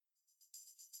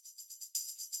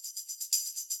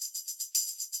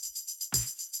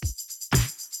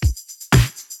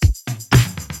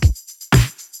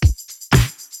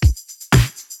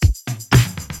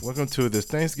Welcome to this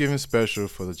Thanksgiving special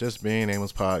for the Just Being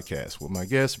Amos podcast with my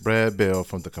guest Brad Bell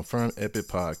from the Confirmed Epic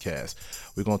podcast.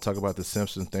 We're going to talk about the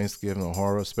Simpsons Thanksgiving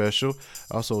horror special,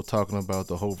 also talking about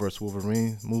the Hulk vs.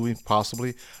 Wolverine movie,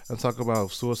 possibly, and talk about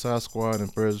Suicide Squad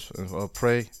and Birds of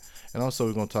Prey. And also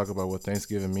we're going to talk about what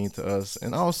Thanksgiving means to us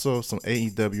and also some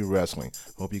AEW wrestling.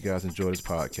 Hope you guys enjoy this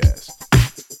podcast.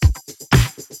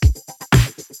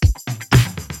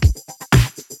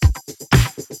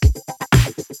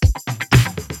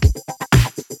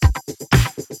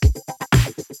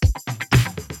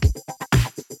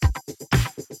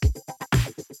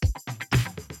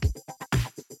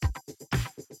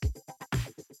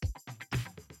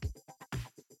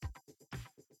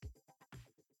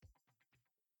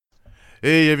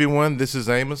 Hey everyone, this is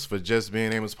Amos for Just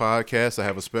Being Amos podcast. I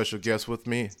have a special guest with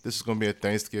me. This is going to be a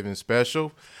Thanksgiving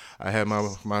special. I have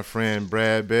my friend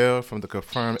Brad Bell from the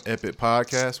Confirmed Epic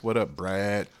podcast. What up,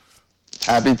 Brad?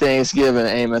 Happy Thanksgiving,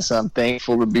 Amos. I'm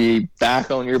thankful to be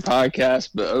back on your podcast,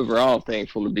 but overall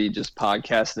thankful to be just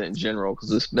podcasting in general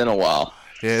because it's been a while.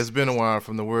 Yeah, it's been a while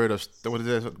from the word of, what is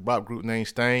that rock group name,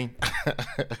 Stain?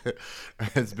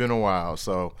 It's been a while.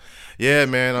 So, yeah,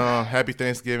 man, happy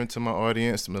Thanksgiving to my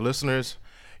audience, to my listeners.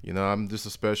 You know, I'm just a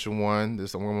special one.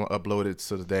 I'm going to upload it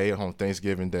to the day on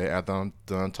Thanksgiving Day after I'm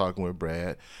done talking with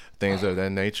Brad, things of that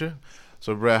nature.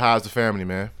 So, Brad, how's the family,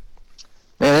 man?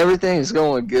 Man, everything's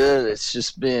going good. It's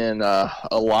just been a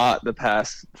lot the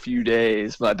past few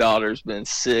days. My daughter's been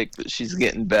sick, but she's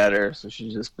getting better. So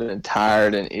she's just been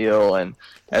tired and ill. And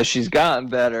as she's gotten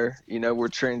better, you know, we're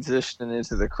transitioning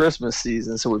into the Christmas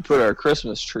season. So we put our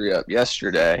Christmas tree up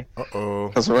yesterday.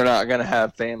 Because we're not going to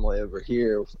have family over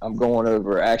here. I'm going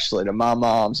over actually to my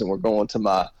mom's, and we're going to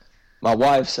my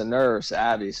wife's a nurse,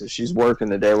 Abby. So she's working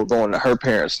today. We're going to her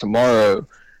parents tomorrow.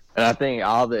 And I think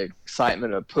all the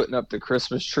excitement of putting up the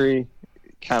Christmas tree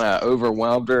kind of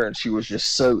overwhelmed her, and she was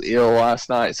just so ill last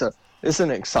night. So it's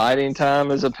an exciting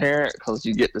time as a parent because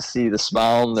you get to see the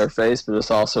smile on their face, but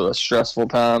it's also a stressful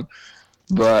time.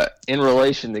 But in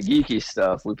relation to geeky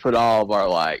stuff, we put all of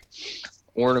our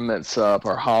ornaments up,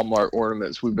 our Hallmark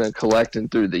ornaments we've been collecting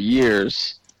through the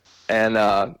years. And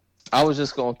I was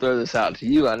just going to throw this out to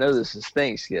you. I know this is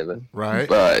Thanksgiving. Right.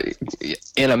 But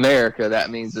in America,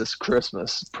 that means it's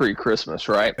Christmas, pre-Christmas,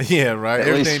 right? Yeah, right.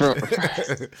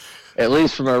 At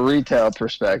least from a retail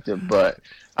perspective. But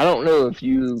I don't know if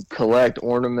you collect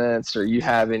ornaments or you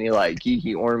have any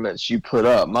geeky ornaments you put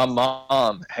up. My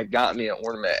mom had got me an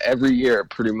ornament every year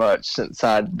pretty much since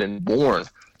I'd been born.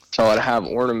 So I'd have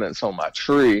ornaments on my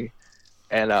tree.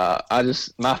 And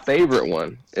my favorite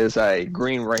one is a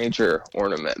Green Ranger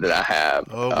ornament that I have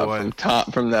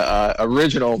from the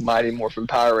original Mighty Morphin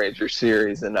Power Ranger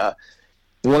series. And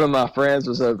one of my friends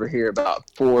was over here about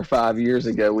 4 or 5 years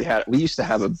ago. We used to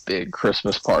have a big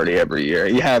Christmas party every year.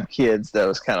 You have kids, though,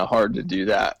 it's kind of hard to do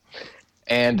that.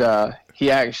 And he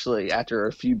actually, after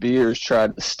a few beers,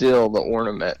 tried to steal the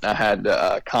ornament. I had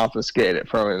to confiscate it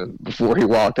from him before he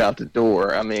walked out the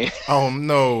door. I mean, oh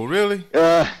no, really?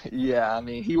 Yeah. I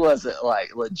mean, he wasn't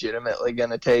legitimately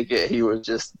gonna take it. He was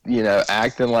just,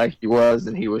 acting like he was,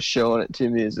 and he was showing it to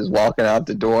me as he's walking out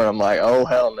the door. And I'm like, oh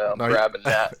hell no, I'm grabbing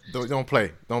that. Don't play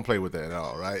with that at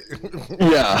all, right?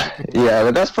 yeah.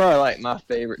 But that's probably my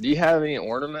favorite. Do you have any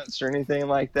ornaments or anything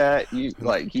like that? You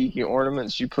geeky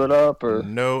ornaments you put up or?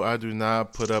 No, I do not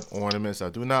put up ornaments. I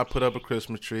do not put up a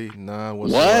Christmas tree. None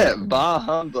whatsoever. What? Bah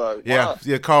humbug. Yeah,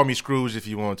 call me Scrooge if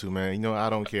you want to, man. You know, I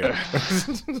don't care.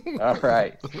 All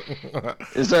right.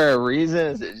 Is there a reason?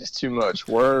 Is it just too much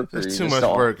work? It's too much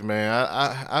work, man.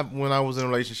 I when I was in a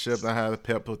relationship, I had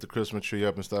to put the Christmas tree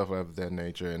up and stuff of that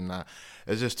nature, and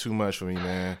it's just too much for me,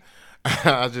 man.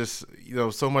 I just,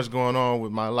 so much going on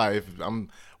with my life. I'm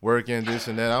working this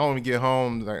and that. I don't even get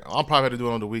home. I'll probably have to do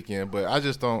it on the weekend, but I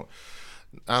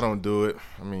don't do it.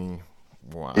 I mean,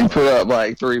 wow. You put up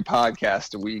 3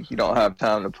 podcasts a week. You don't have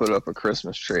time to put up a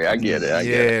Christmas tree. I get it.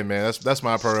 Yeah, man. That's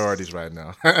my priorities right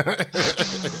now.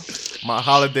 My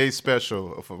holiday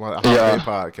special for my holiday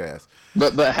podcast.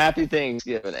 But happy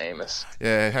Thanksgiving, Amos.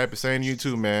 Yeah, happy same to you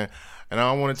too, man. And I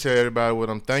don't want to tell everybody what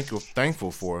I'm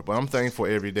thankful for, but I'm thankful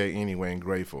every day anyway and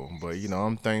grateful. But,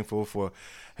 I'm thankful for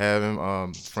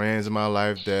having friends in my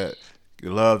life that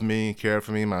love me, care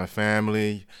for me, my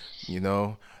family,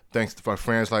 thanks to my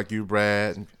friends like you,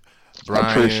 Brad, Brian,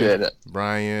 I appreciate it.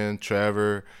 Brian,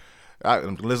 Trevor,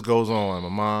 the list goes on, my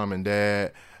mom and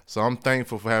dad. So I'm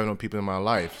thankful for having those people in my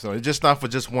life. So it's just not for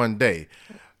just one day.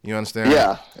 You understand?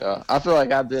 Yeah. I feel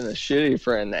like I've been a shitty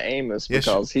friend to Amos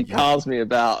because he calls me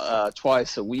about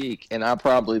twice a week, and I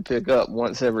probably pick up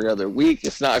once every other week.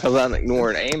 It's not because I'm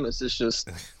ignoring Amos. It's just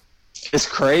it's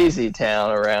crazy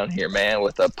town around here, man,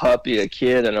 with a puppy, a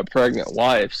kid, and a pregnant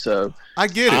wife. So I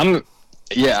get it.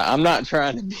 I'm not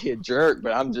trying to be a jerk,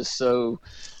 but I'm just so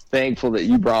thankful that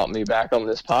you brought me back on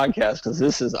this podcast, because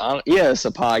this is, it's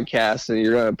a podcast and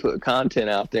you're going to put content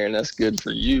out there, and that's good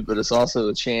for you, but it's also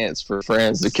a chance for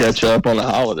friends to catch up on the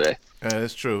holiday.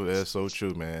 That's true. That's so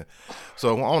true, man.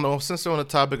 So I don't know, since we're on the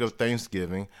topic of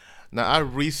Thanksgiving, now I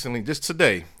recently, just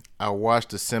today, I watched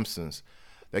The Simpsons.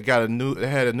 They had a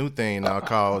new thing now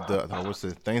called what's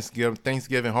it,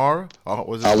 Thanksgiving horror? Or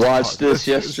was it I watched this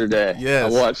yesterday.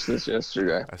 Yes. I watched this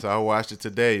yesterday. So I watched it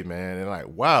today, man, and like,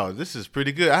 wow, this is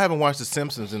pretty good. I haven't watched The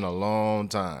Simpsons in a long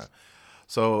time.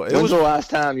 So when's the last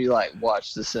time you like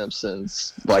watched The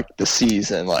Simpsons, like the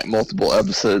season, like multiple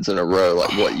episodes in a row?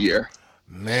 Like what year?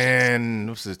 Man,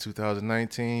 what's this,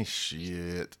 2019?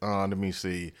 Shit. Let me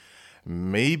see.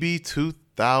 Maybe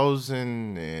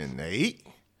 2008?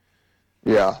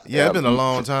 Yeah. It's been a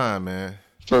long time, man.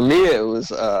 For me, it was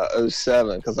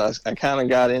 2007, because I kind of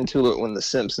got into it when the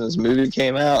Simpsons movie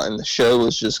came out, and the show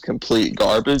was just complete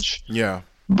garbage. Yeah.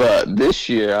 But this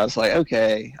year, I was like,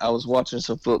 okay, I was watching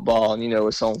some football, and,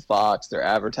 it's on Fox, they're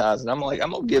advertising. I'm like,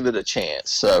 I'm going to give it a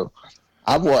chance. So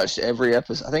I've watched every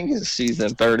episode. I think it's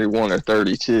season 31 or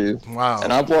 32. Wow.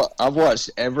 And I've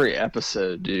watched every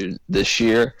episode, dude, this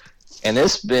year. And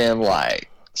it's been like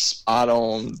spot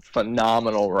on,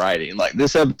 phenomenal writing. Like,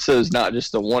 this episode's not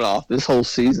just a one-off. This whole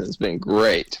season's been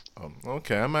great.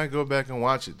 Okay, I might go back and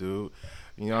watch it, dude.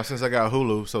 Since I got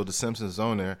Hulu, so The Simpsons is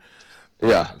on there.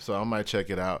 Yeah. So I might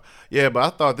check it out. Yeah, but I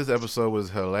thought this episode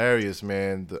was hilarious,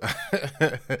 man.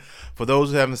 For those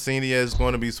who haven't seen it yet, it's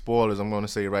going to be spoilers. I'm going to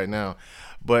say it right now.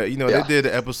 But, they did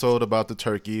an episode about the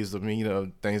turkeys.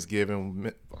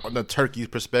 Thanksgiving, the turkey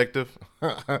perspective.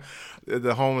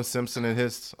 The Homer Simpson and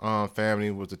his family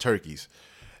was the turkeys.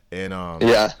 And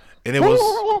yeah. And it was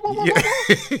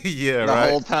the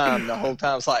right. The whole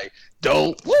time it's like,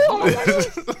 don't.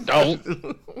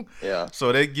 Yeah.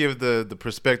 So they give the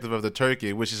perspective of the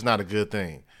turkey, which is not a good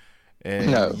thing. And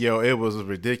it was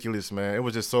ridiculous, man. It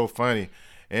was just so funny.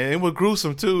 And it was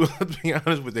gruesome too, to be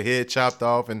honest, with the head chopped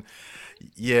off. And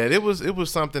yeah, it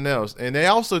was something else. And they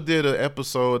also did an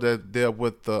episode that dealt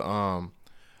with the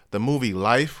movie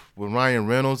Life with Ryan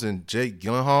Reynolds and Jake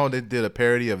Gyllenhaal. They did a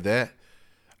parody of that.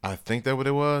 I think that's what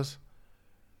it was.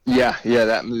 Yeah,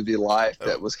 that movie Life.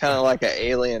 That was kind of like an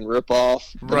Alien ripoff.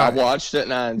 But right. I watched it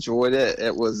and I enjoyed it.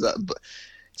 It was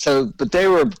but they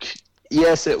were.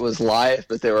 Yes, it was Life,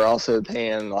 but they were also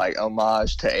paying like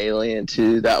homage to Alien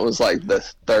too. That was like the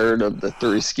third of the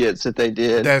 3 skits that they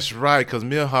did. That's right, because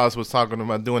Milhouse was talking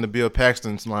about doing the Bill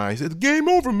Paxton's line. He said, "Game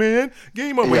over, man.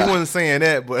 Game over." Yeah. He wasn't saying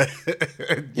that, but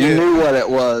you knew what it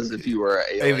was if you were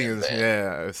an Aliens fan.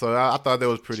 Yeah. So I thought that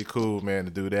was pretty cool, man,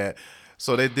 to do that.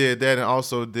 So they did that, and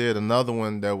also did another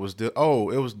one that was it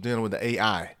was dealing with the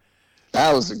AI.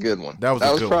 That was a good one. That was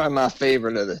probably one. My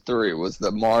favorite of the 3 was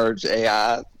the Marge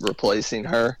AI replacing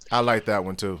her. I like that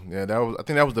one too. Yeah, I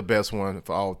think that was the best one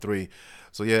for all 3.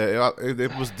 So yeah,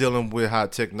 it was dealing with how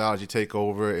technology take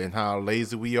over and how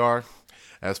lazy we are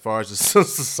as far as the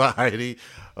society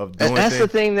of doing. And that's things. The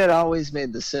thing that always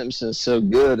made The Simpsons so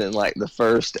good in like the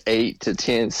first 8 to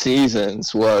 10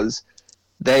 seasons was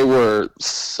they were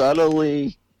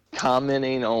subtly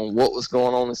commenting on what was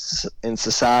going on in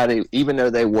society, even though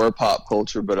they were pop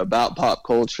culture, but about pop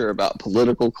culture, about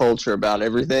political culture, about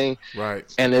everything. Right.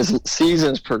 And as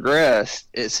seasons progressed,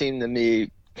 it seemed to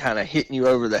me kind of hitting you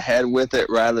over the head with it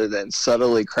rather than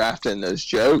subtly crafting those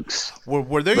jokes.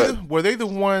 Were they the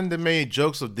one that made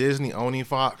jokes of Disney owning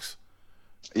Fox?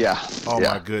 Yeah. Oh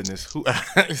my goodness. Who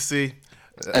see?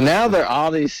 And now all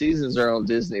these seasons are on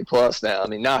Disney Plus now. I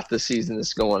mean, not the season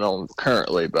that's going on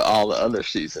currently, but all the other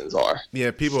seasons are. Yeah,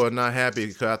 people are not happy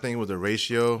because I think it was the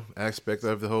ratio aspect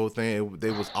of the whole thing. They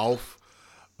was off.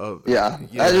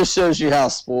 That just shows you how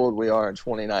spoiled we are in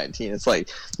 2019. It's like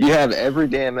you have every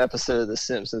damn episode of The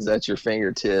Simpsons at your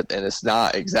fingertip, and it's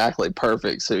not exactly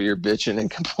perfect, so you're bitching and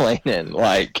complaining.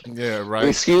 Like, yeah, right.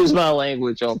 Excuse my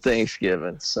language on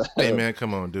Thanksgiving. So. Hey, man,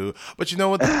 come on, dude. But you know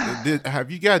what?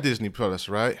 Have you got Disney Plus,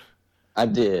 right? I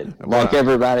did, like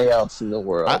everybody else in the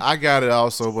world. I got it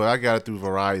also, but I got it through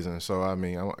Verizon. So, I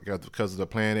mean, I got because of the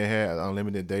plan they had,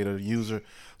 unlimited data user.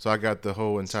 So, I got the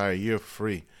whole entire year for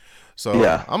free. So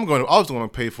yeah. I was going to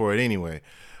pay for it anyway,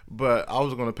 but I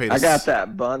was going to pay. I got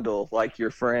that bundle, like your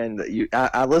friend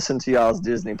that I listened to y'all's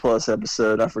Disney Plus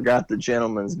episode. I forgot the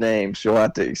gentleman's name, so you'll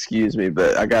have to excuse me,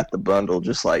 but I got the bundle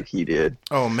just like he did.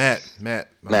 Oh, Matt.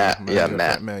 Matt.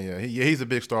 Yeah, he's a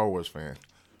big Star Wars fan.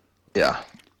 Yeah,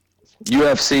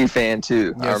 UFC fan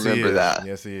too. Yes, I remember that.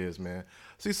 Yes, he is, man.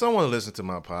 See, someone listen to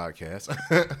my podcast.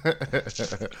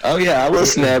 Oh yeah, I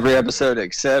listen to every episode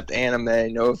except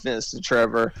anime. No offense to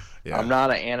Trevor. Yeah. I'm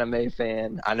not an anime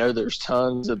fan. I know there's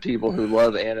tons of people who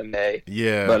love anime.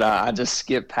 Yeah. But I just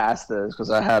skip past those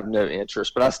because I have no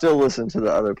interest. But I still listen to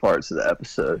the other parts of the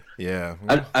episode. Yeah.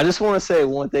 I just want to say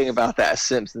one thing about that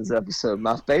Simpsons episode.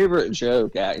 My favorite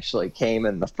joke actually came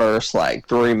in the first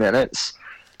 3 minutes.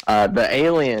 The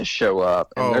aliens show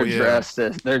up and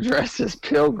they're dressed as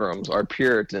pilgrims or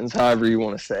Puritans, however you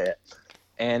want to say it.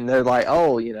 And they're like,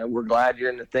 "Oh, we're glad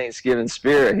you're in the Thanksgiving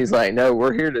spirit." He's like, "No,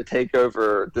 we're here to take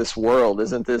over this world.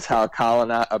 Isn't this how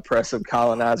oppressive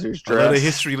colonizers dress?" A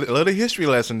little history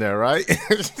lesson there, right?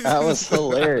 That was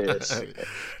hilarious.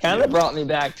 Kind of brought me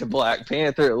back to Black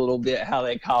Panther a little bit, how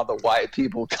they call the white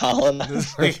people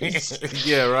colonizers.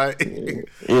 Yeah, right.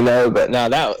 But no,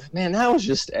 that was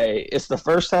just it's the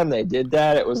first time they did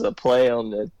that. It was a play on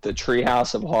the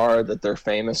Treehouse of Horror that they're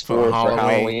famous for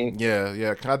Halloween.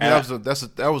 Yeah. I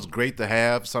think that was great to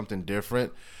have something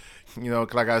different.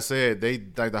 Like I said, they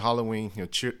like the Halloween,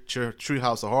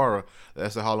 Treehouse of Horror.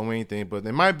 That's a Halloween thing, but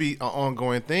it might be an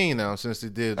ongoing thing now since they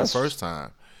did it the first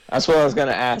time. That's what I was going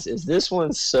to ask. Is this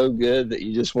one so good that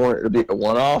you just want it to be a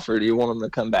one-off, or do you want them to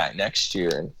come back next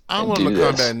year? I want them to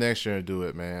come back next year and do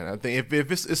it, man. I think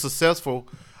if it's successful,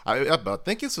 I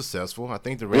think it's successful. I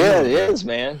think it is,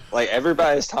 man.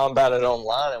 Everybody's talking about it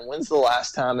online. And when's the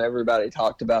last time everybody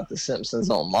talked about The Simpsons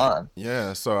online?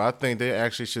 Yeah, so I think they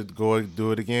actually should go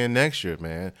do it again next year,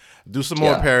 man. Do some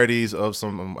more parodies of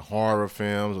some horror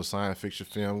films or science fiction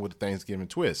film with a Thanksgiving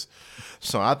twist.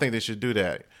 So I think they should do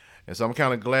that. And so I'm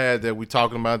kind of glad that we're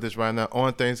talking about this right now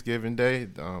on Thanksgiving Day.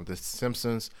 The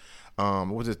Simpsons,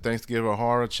 was it Thanksgiving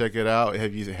Horror? Check it out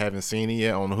if you haven't seen it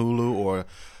yet on Hulu or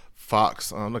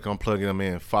Fox. I'm not gonna plug them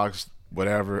in. Fox,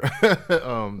 whatever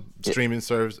streaming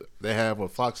service they have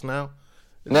with Fox now.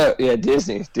 No, yeah,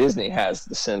 Disney. Disney has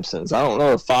The Simpsons. I don't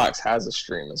know if Fox has a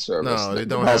streaming service. No, they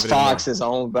don't because have it Fox is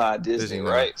owned by Disney,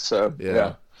 right? So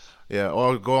yeah.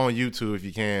 Or go on YouTube if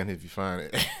you find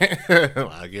it.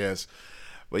 I guess.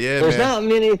 But yeah, there's not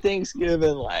many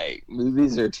Thanksgiving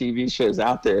movies or TV shows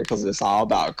out there because it's all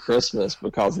about Christmas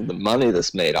because of the money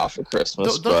that's made off of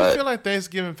Christmas. Don't you feel like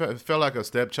Thanksgiving felt like a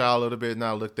stepchild a little bit?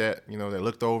 Not looked at, they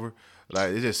looked over.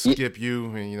 They just skip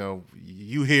you, and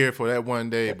you here for that one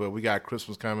day, but we got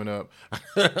Christmas coming up.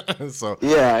 So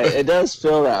yeah, it does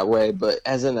feel that way. But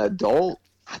as an adult,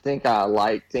 I think I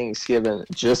like Thanksgiving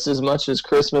just as much as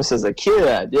Christmas. As a kid,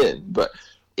 I didn't, but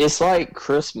it's like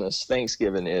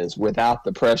Thanksgiving is without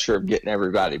the pressure of getting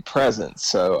everybody presents.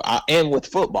 So, and with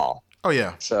football. Oh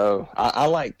yeah. So I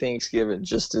like Thanksgiving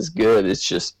just as good. It's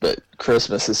just, but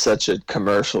Christmas is such a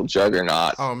commercial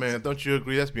juggernaut. Oh man, don't you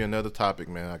agree? That's be another topic,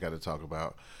 man. I got to talk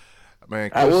about.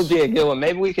 Man, that would be a good one.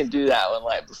 Maybe we can do that one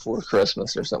before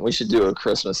Christmas or something. We should do a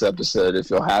Christmas episode if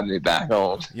you'll have me back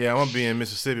on. Yeah, I'm gonna be in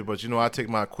Mississippi, but I take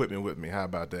my equipment with me. How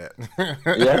about that?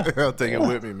 Yeah, I'll take it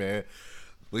with me, man.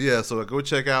 But yeah, so go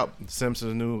check out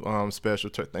Simpsons' new special,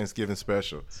 Thanksgiving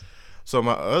special. So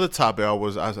my other topic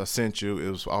I sent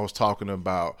you I was talking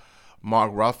about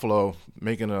Mark Ruffalo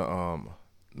making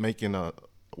a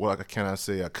what can I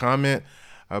say, a comment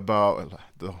about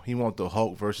he want the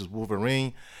Hulk versus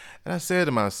Wolverine, and I said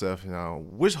to myself,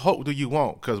 which Hulk do you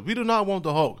want? Because we do not want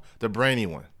the Hulk, the brainy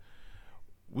one.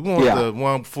 We want the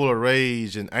one full of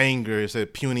rage and anger. It's a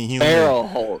puny human. Feral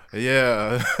Hulk.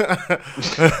 Yeah.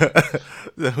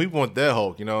 We want that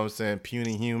Hulk, you know what I'm saying?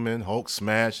 Puny human, Hulk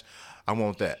smash. I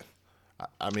want that.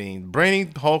 I mean,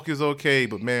 brainy Hulk is okay,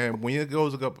 but man, when it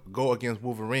go against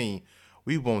Wolverine,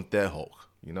 we want that Hulk,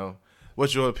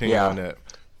 What's your opinion on that?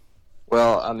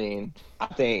 Well, I mean, I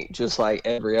think just like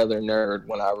every other nerd,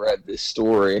 when I read this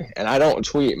story, and I don't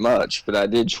tweet much, but I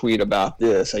did tweet about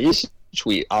this. I used to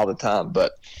tweet all the time,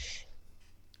 but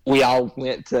we all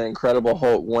went to Incredible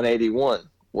Hulk 181,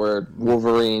 where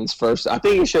Wolverine's first. I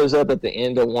think he shows up at the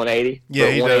end of 180. Yeah,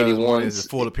 he 181 is his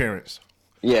full appearance.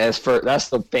 Yeah, that's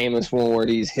the famous one where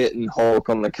he's hitting Hulk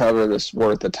on the cover. That's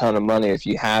worth a ton of money if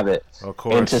you have it. Of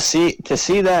course. And to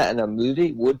see that in a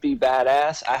movie would be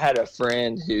badass. I had a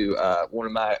friend who, one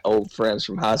of my old friends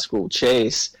from high school,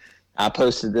 Chase. I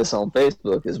posted this on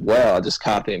Facebook as well. I just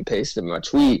copy and pasted my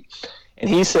tweet. And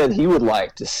he said he would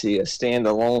like to see a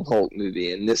standalone Hulk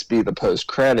movie and this be the post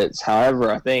credits.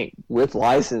 However, I think with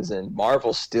licensing,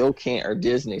 Marvel still can't, or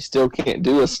Disney still can't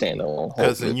do a standalone Hulk movie.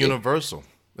 It's a Universal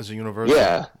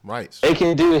rights. They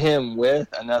can do him with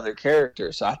another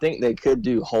character. So I think they could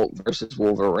do Hulk versus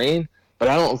Wolverine. But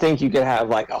I don't think you could have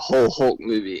a whole Hulk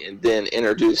movie and then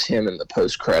introduce him in the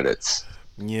post credits.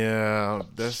 Yeah,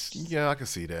 I can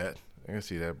see that. I can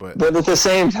see that, but at the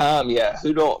same time, yeah,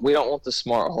 we don't want the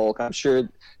smart Hulk. I'm sure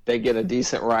they get a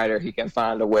decent writer. He can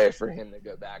find a way for him to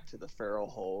go back to the feral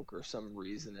Hulk or some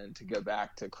reason, and to go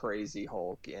back to Crazy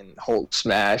Hulk and Hulk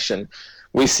Smash, and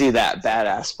we see that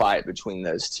badass fight between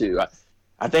those two.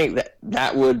 I think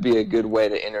that would be a good way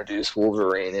to introduce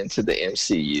Wolverine into the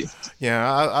MCU.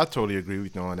 yeah, I totally agree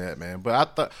with you on that, man.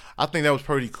 But I think that was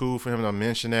pretty cool for him to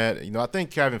mention that. You know, I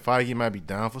think Kevin Feige might be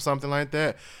down for something like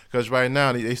that because right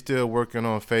now they still working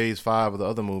on Phase 5 of the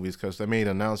other movies because they made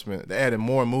an announcement. They added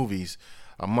more movies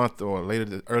a month or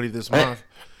early this month.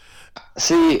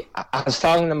 See, I was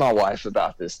talking to my wife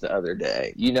about this the other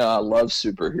day. You know, I love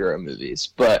superhero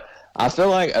movies, but I feel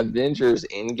like Avengers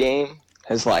Endgame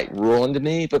has like ruined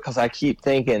me because I keep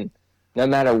thinking no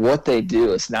matter what they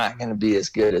do, it's not going to be as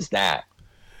good as that.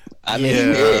 I mean,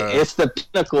 it's the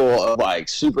pinnacle of like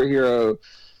superhero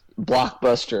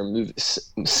blockbuster movie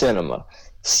cinema.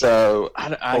 So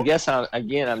I guess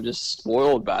I'm just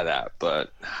spoiled by that,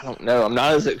 but I don't know. I'm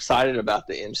not as excited about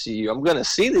the MCU. I'm going to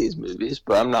see these movies,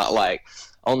 but I'm not like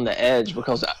on the edge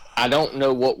because I don't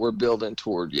know what we're building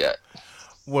toward yet.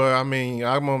 Well, I mean,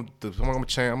 I'm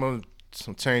gonna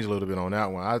change a little bit on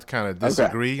that one. I kind of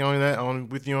disagree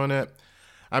with you on that.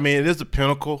 I mean, it is the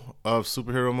pinnacle of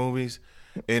superhero movies,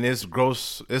 and it's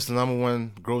the number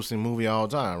one grossing movie all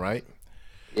time, right?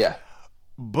 Yeah.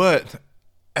 But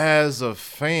as a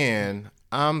fan,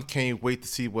 I can't wait to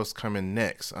see what's coming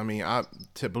next. I mean,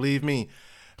 believe me,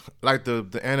 like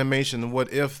the animation, the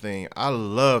what if thing, I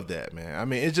love that, man. I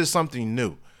mean, it's just something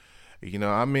new. You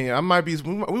know, I mean,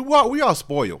 we are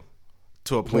spoiled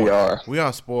to a point. We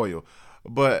are spoiled.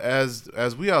 But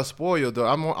as we are spoiled, though,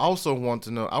 I also want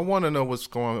to know. I want to know what's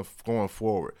going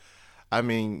forward. I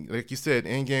mean, like you said,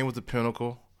 Endgame was the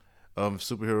pinnacle of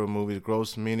superhero movies,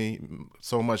 grossed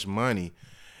so much money,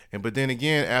 but then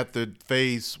again, after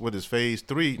phase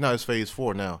 3? No, it's phase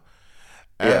 4 now.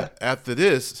 Yeah. After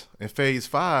this, in phase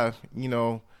 5, you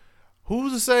know,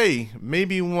 who's to say?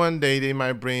 Maybe one day they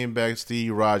might bring back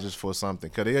Steve Rogers for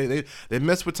something because they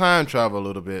mess with time travel a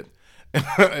little bit.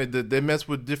 They mess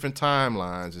with different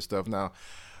timelines and stuff. Now,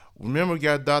 remember we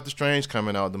got Doctor Strange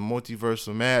coming out, the Multiverse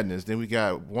of Madness. Then we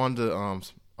got Wanda,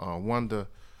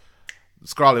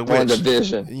 Scarlet Witch.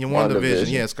 WandaVision.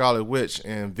 Yeah, Scarlet Witch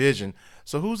and Vision.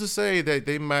 So who's to say that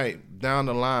they might down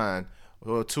the line,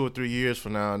 or 2 or 3 years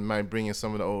from now, might bring in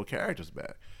some of the old characters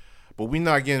back? But we're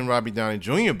not getting Robbie Downey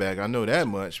Jr. back. I know that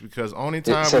much because only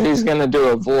time. So he's gonna do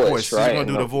a voice, right? He's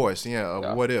gonna do the voice.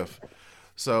 Yeah. What if?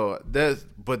 So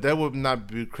that would not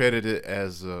be credited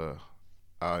as an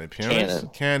appearance.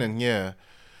 Canon, yeah.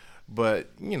 But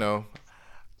you know,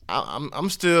 I'm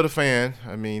still the fan.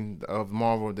 I mean, of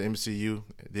Marvel, the MCU,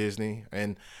 Disney,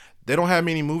 and they don't have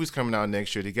many movies coming out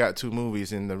next year. They got 2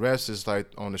 movies, and the rest is like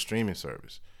on the streaming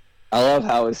service. I love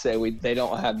how it say they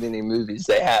don't have many movies.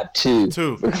 They have 2.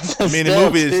 2. Many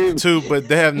movies, 2, but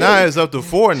they have now. It's up to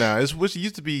 4 now. Which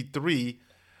used to be 3.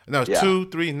 No, it's 2,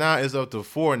 3. Now it's up to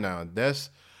 4 now. That's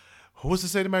who's to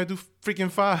say they might do freaking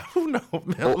 5? Who knows,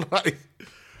 man?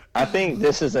 I think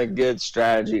this is a good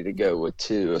strategy to go with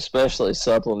 2, especially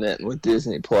supplementing with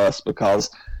Disney Plus because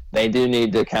they do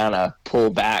need to kind of pull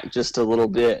back just a little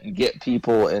bit and get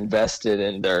people invested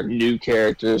in their new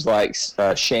characters like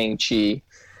Shang-Chi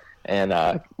and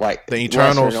like the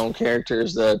Eternals, known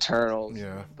characters, the Eternals.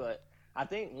 Yeah. But I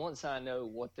think once I know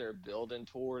what they're building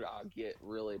toward, I'll get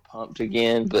really pumped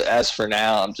again. But as for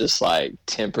now, I'm just like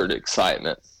tempered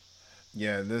excitement.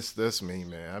 Yeah, that's me,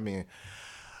 man. I mean,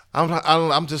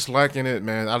 I'm just liking it,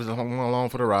 man. I just went along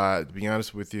for the ride, to be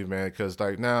honest with you, man. Because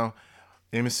like now,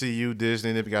 MCU,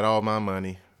 Disney, they've got all my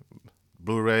money,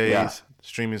 Blu-rays,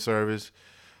 streaming service,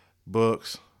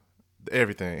 books,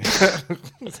 everything.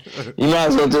 You might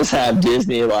as well just have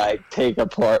Disney like take a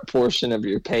portion of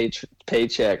your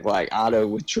paycheck, like auto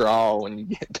withdrawal when you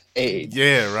get paid.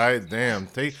 Yeah, right. Damn,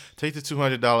 take the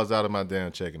 $200 out of my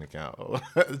damn checking account.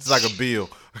 It's like a bill.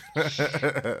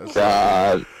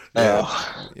 God.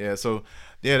 Yeah. So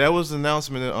yeah, that was an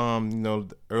announcement. You know,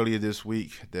 earlier this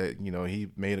week that he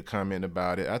made a comment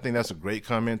about it. I think that's a great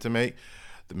comment to make.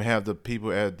 To have the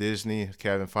people at Disney,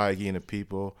 Kevin Feige, and the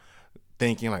people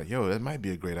thinking like, yo, that might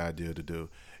be a great idea to do.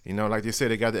 Like they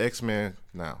said, they got the X-Men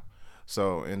now,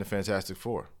 so in the Fantastic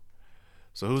Four.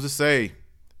 So who's to say?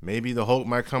 Maybe the Hulk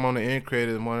might come on the end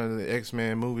credit in one of the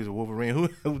X-Men movies or Wolverine.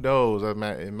 Who knows?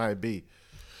 It might be.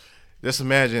 Just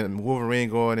imagine Wolverine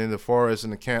going in the forest,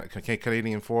 in the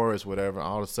Canadian forest, whatever.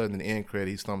 All of a sudden, in the end credit,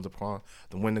 he stumbles upon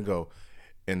the Wendigo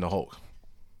in the Hulk.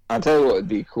 I'll tell you what would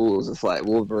be cool is if, like,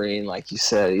 Wolverine, like you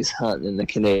said, he's hunting in the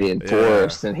Canadian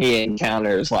forest, and he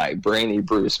encounters, like, brainy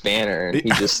Bruce Banner, and he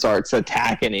just starts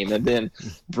attacking him, and then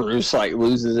Bruce, like,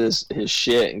 loses his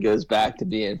shit and goes back to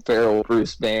being feral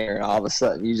Bruce Banner, and all of a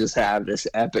sudden you just have this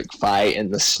epic fight in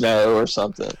the snow or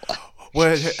something.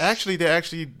 Well, actually, they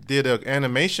actually did an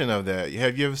animation of that.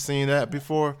 Have you ever seen that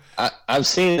before? I've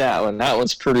seen that one. That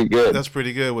one's pretty good. That's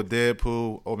pretty good with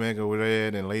Deadpool, Omega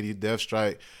Red, and Lady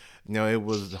Deathstrike. You know, it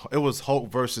was Hulk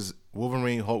versus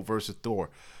Wolverine, Hulk versus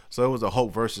Thor. So it was a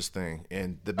Hulk versus thing,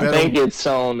 and I think it's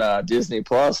on Disney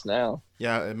Plus now.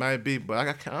 Yeah, it might be,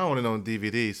 but I own it on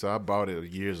DVD, so I bought it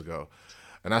years ago,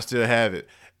 and I still have it.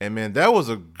 And man, that was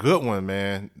a good one,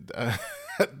 man.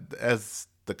 As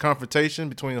the confrontation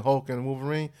between Hulk and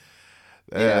Wolverine,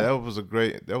 that was a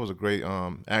great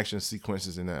action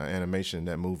sequences in the animation in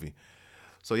that movie.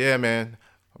 So yeah, man,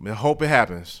 I hope it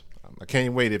happens. I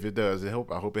can't wait if it does. I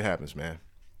hope it happens, man.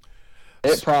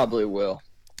 It probably will.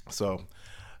 So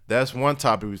that's one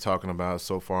topic we're talking about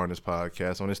so far on this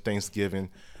podcast, on this Thanksgiving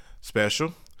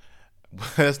special.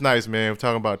 That's nice, man. We're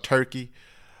talking about turkey,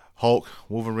 Hulk,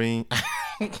 Wolverine.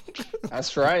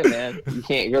 That's right, man. You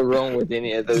can't go wrong with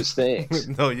any of those things.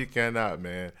 No, you cannot,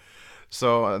 man.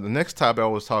 So the next topic I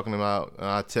was talking about,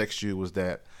 I text you, was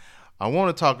that I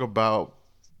want to talk about.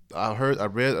 I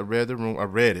read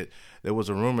it. There was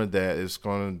a rumor that it's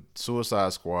going to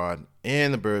Suicide Squad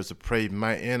and the Birds of Prey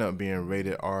might end up being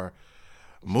rated R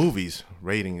movies.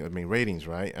 Ratings,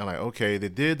 right? And like, okay, they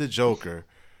did the Joker,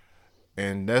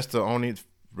 and that's the only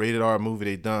rated R movie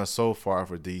they've done so far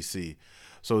for DC.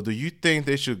 So do you think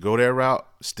they should go that route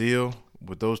still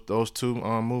with those two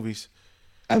movies?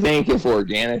 I think if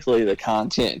organically the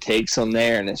content takes them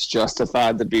there and it's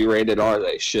justified to be rated R,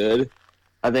 they should.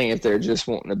 I think if they're just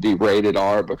wanting to be rated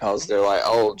R because they're like,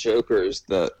 oh, Joker's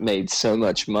made so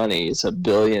much money, it's $1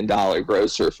 billion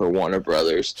grosser for Warner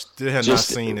Brothers. Still have not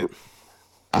seen it.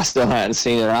 I still hadn't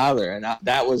seen it either, and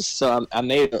that was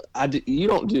you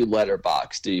don't do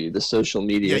Letterboxd, do you? The social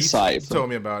media site. You told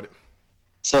me about it.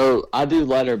 So I do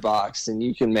Letterboxd, and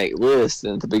you can make lists.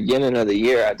 And at the beginning of the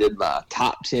year, I did my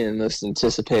top 10 most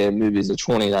anticipated movies of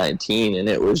 2019, and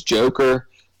it was Joker,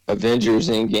 Avengers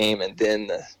Endgame, and then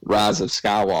The Rise of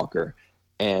Skywalker.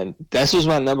 And this was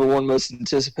my number one most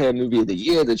anticipated movie of the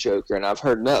year, The Joker, and I've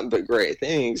heard nothing but great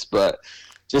things, but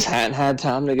just hadn't had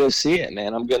time to go see it,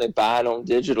 man. I'm going to buy it on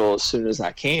digital as soon as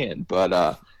I can, but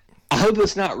I hope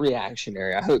it's not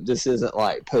reactionary. I hope this isn't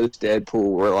like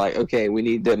post-Deadpool where, like, okay, we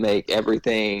need to make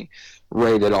everything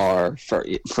rated R for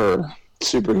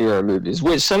superhero movies,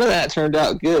 which some of that turned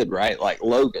out good, right? Like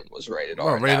Logan was rated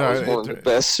R. That was one of the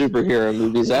best superhero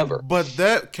movies ever. But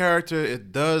that character,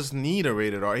 it does need a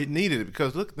rated R. He needed it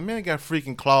because, look, the man got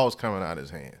freaking claws coming out of his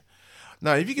hand.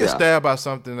 Now, if you get stabbed by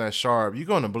something that's sharp, you're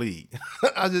going to bleed.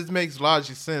 It just makes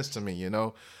logical sense to me, you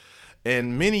know?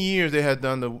 And many years they had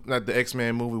done the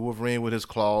X-Men movie, Wolverine with his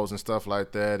claws and stuff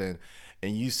like that, and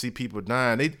you see people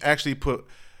dying. They actually put,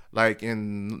 like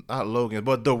in, not Logan,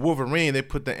 but the Wolverine, they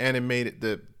put the animated,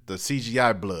 the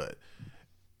CGI blood.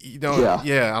 You know,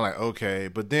 yeah, I'm like, okay.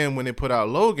 But then when they put out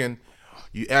Logan,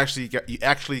 you actually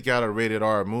got a rated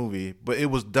R movie, but it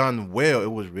was done well.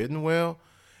 It was written well.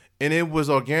 And it was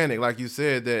organic, like you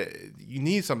said, that you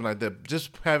need something like that.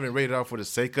 Just having it rated R for the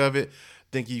sake of it,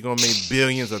 thinking you're gonna make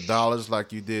billions of dollars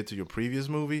like you did to your previous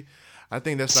movie, I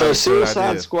think that's not a good idea. So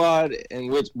Suicide Squad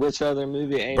and which other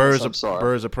movie? Birds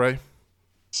of Prey.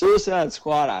 Suicide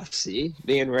Squad, I see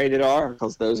being rated R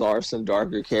because those are some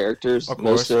darker characters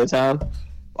most of the time.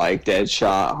 Like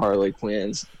Deadshot, Harley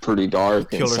Quinn's pretty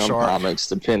dark in some comics,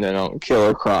 depending on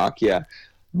Killer Croc, yeah.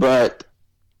 But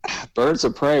Birds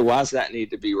of Prey, why does that need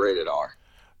to be rated R?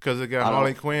 Because it got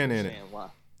Harley Quinn in it. Why.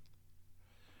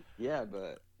 Yeah,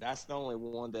 but that's the only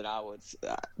one that I would.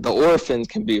 The Orphan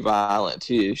can be violent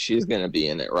too. She's gonna be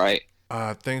in it, right?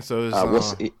 I think so.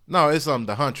 It's, it's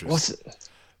The Huntress. What's it?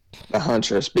 The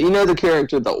Huntress, but you know the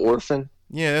character, the Orphan.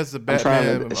 Yeah, that's the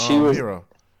Batman hero.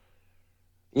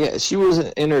 Yeah, she was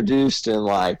introduced in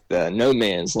like the No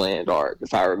Man's Land arc,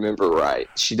 if I remember right.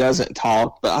 She doesn't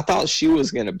talk, but I thought she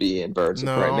was going to be in Birds of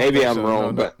Prey. Maybe I'm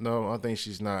wrong, but no, I think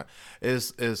she's not.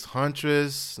 It's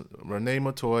Huntress, Renee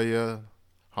Montoya,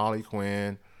 Harley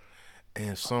Quinn,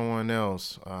 and someone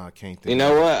else. I can't think. You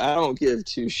know what? I don't give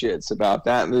two shits about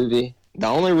that movie. The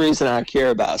only reason I care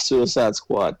about Suicide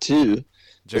Squad 2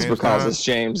 is because it's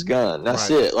James Gunn. That's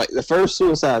it. Like, the first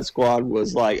Suicide Squad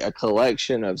was like a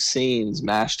collection of scenes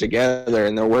mashed together,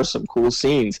 and there were some cool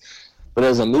scenes. But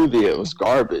as a movie, it was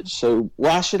garbage. So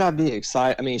why should I be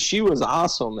excited? I mean, she was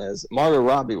awesome Margot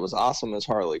Robbie was awesome as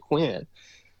Harley Quinn.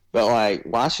 But, like,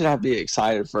 why should I be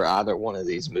excited for either one of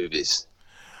these movies?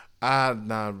 I'm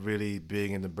not really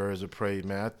big into Birds of Prey,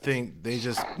 man. I think they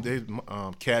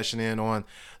cashing in on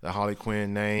the Harley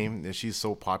Quinn name, and she's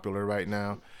so popular right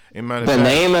now. In matter of The fact,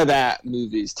 name of that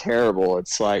movie is terrible.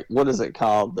 It's like, what is it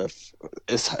called?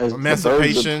 It's the Birds of.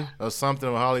 Emancipation or something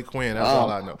with Harley Quinn. That's all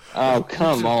I know. Oh,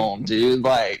 come on, dude!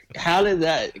 Like, how did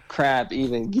that crap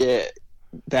even get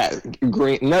that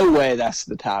green? No way, that's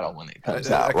the title when it comes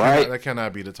out, right? That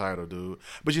cannot be the title, dude.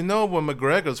 But you know what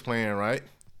McGregor's playing, right?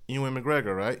 Ewan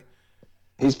McGregor, right?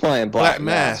 He's playing Black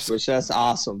Mask, which that's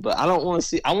awesome. But I don't want to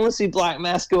see. I want to see Black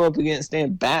Mask go up against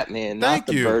damn Batman, not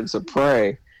the Birds of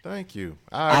Prey. Thank you.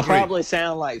 I probably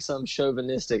sound like some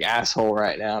chauvinistic asshole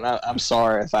right now, and I'm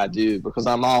sorry if I do, because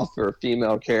I'm all for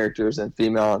female characters and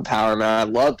female empowerment. I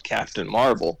loved Captain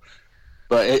Marvel,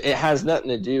 but it has nothing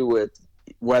to do with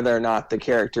whether or not the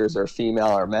characters are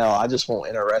female or male. I just want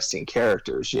interesting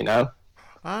characters, you know?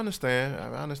 I understand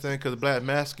because Black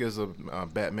Mask is a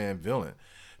Batman villain.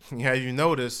 Have you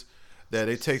noticed that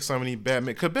they take so many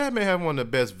Batman? Because Batman have one of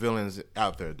the best villains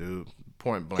out there, dude.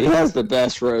 Point blank. He has the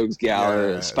best rogues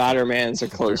gallery. Yeah, Spider-Man's a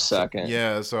close second.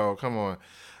 Yeah, so come on.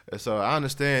 So I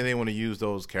understand they want to use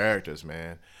those characters,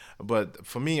 man. But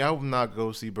for me, I would not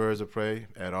go see Birds of Prey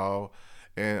at all.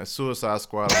 And Suicide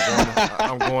Squad,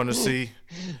 I'm going to see.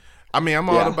 I mean, I'm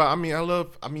all about. I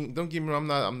mean, don't get me wrong.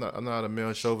 I'm not a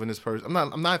male chauvinist person.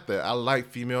 I'm not that. I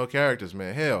like female characters,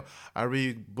 man. Hell, I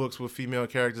read books with female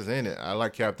characters in it. I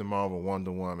like Captain Marvel,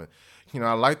 Wonder Woman. You know,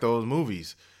 I like those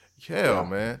movies. Hell,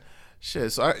 man.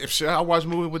 Shit, so I watched a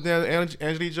movie with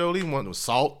Angelina Jolie, one with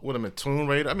Salt with him in Tomb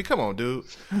Raider. I mean, come on, dude.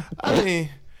 I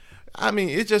mean,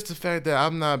 it's just the fact that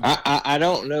I'm not. I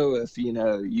don't know if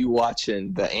you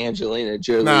watching the Angelina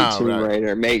Jolie Tomb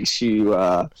Raider makes you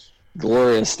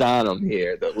Gloria Steinem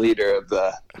here, the leader of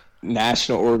the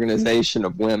National Organization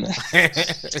of Women. My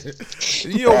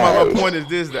point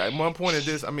is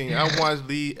this. I mean, I watch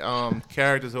lead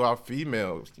characters who are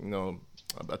female.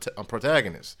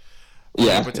 Protagonists.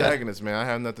 Protagonists, man. I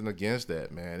have nothing against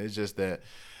that, man. It's just that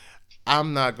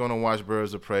I'm not gonna watch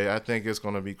Birds of Prey. I think it's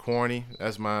gonna be corny.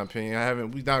 That's my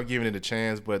opinion. We're not giving it a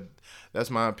chance, but that's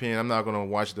my opinion. I'm not gonna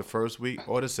watch it the first week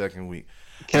or the second week.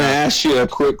 Can I ask you a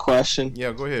quick question?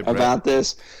 Yeah, go ahead, Brad. About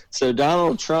this. So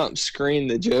Donald Trump screened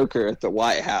the Joker at the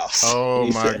White House. Oh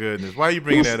my goodness! Why are you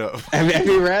bringing that up? Have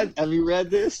you read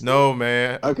this? No,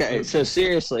 man. Okay, so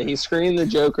seriously, he screened the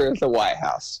Joker at the White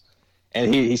House.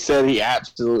 And he said he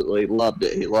absolutely loved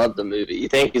it. He loved the movie. You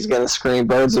think he's going to screen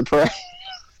Birds of Prey?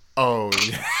 Oh,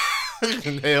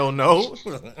 hell no.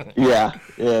 Yeah,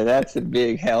 that's a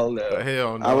big hell no.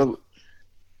 Hell no.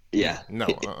 No.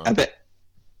 I bet.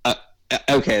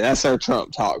 Okay, that's our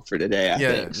Trump talk for today, I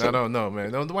think. No,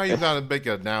 man. Why you got to make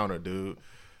a downer, dude?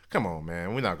 Come on,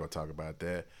 man. We're not going to talk about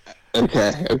that.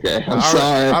 Okay. I'm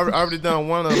sorry. I already done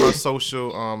one of my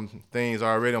social things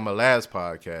already on my last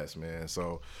podcast, man.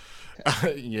 So...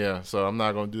 yeah, so I'm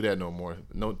not gonna do that no more.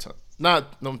 No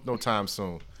time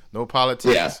soon. No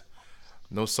politics. Yeah.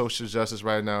 No social justice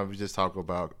right now. We just talk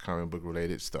about comic book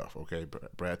related stuff. Okay,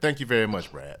 Brad. Thank you very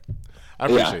much, Brad. I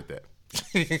appreciate that.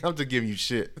 I'm just giving you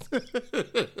shit.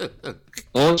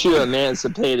 Won't you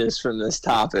emancipate us from this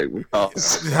topic?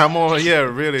 I'm on. Yeah,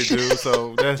 really, dude.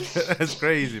 So that's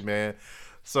crazy, man.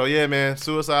 So yeah, man.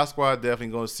 Suicide Squad definitely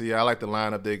gonna see. I like the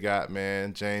lineup they got,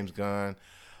 man. James Gunn.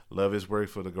 Love his work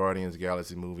for the Guardians of the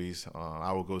Galaxy movies.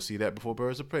 I will go see that before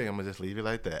Birds of Prey. I'm going to just leave it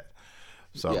like that.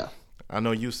 So, I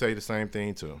know you say the same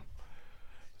thing, too.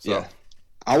 So, yeah.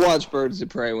 I'll watch Birds of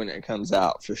Prey when it comes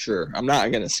out, for sure. I'm not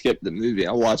going to skip the movie.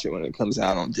 I'll watch it when it comes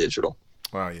out on digital.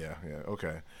 Oh, yeah.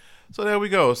 Okay. So, there we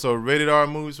go. So, rated R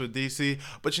movies with DC.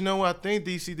 But you know what? I think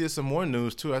DC did some more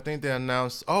news, too. I think they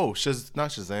announced, not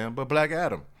Shazam, but Black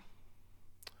Adam.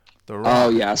 Oh,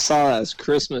 yeah. I saw that. It's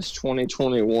Christmas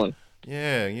 2021.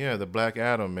 Yeah, the Black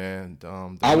Adam, man.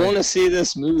 I want to see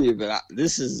this movie, but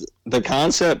this is the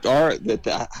concept art that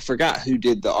I forgot who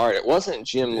did the art. It wasn't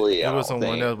Jim Lee. It was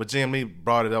someone else, but Jim Lee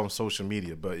brought it up on social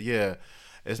media. But yeah,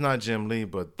 it's not Jim Lee,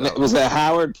 but was that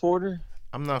Howard Porter?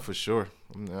 I'm not for sure.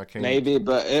 I can't. Maybe,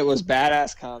 but it was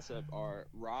badass concept art.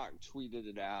 Rock tweeted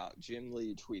it out. Jim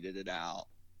Lee tweeted it out.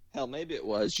 Hell, maybe it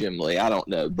was Jim Lee. I don't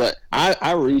know, but I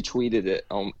retweeted it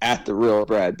at the real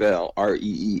Brad Bell,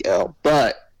 REEL.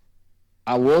 But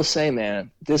I will say,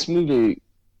 man, this movie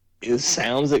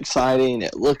sounds exciting.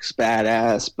 It looks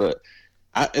badass, but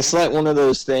it's like one of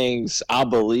those things. I'll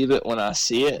believe it when I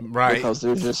see it, right? Because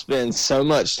there's just been so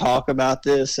much talk about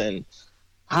this, and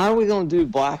how are we gonna do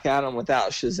Black Adam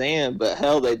without Shazam? But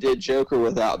hell, they did Joker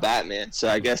without Batman, so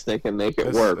I guess they can make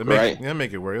it work, right? They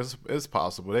make it work. It's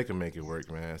possible they can make it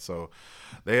work, man. So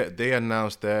they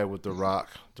announced that with The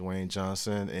Rock, Dwayne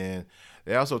Johnson, and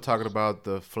They also talking about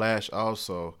the Flash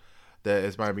also, that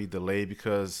it might be delayed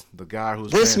because the guy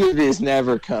who's this movie is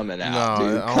never coming out,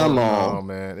 dude. Come on, no,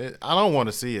 man. I don't want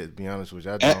to see it. To be honest with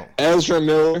you, I don't. Ezra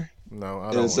Miller. No,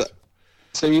 I don't.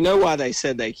 So you know why they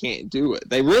said they can't do it?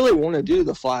 They really want to do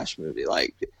the Flash movie,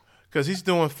 like. Because he's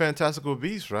doing Fantastical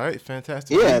Beasts, right?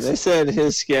 Fantastic Yeah, Beasts. they said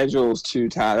his schedule's too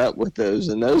tied up with those,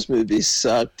 and those movies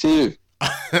suck too.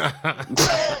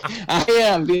 I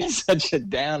am being such a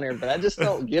downer, but I just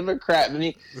don't give a crap. I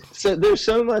mean, so there's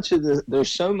so much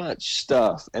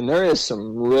stuff, and there is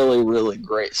some really, really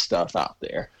great stuff out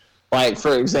there. Like,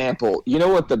 for example, you know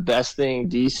what the best thing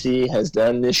DC has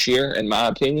done this year, in my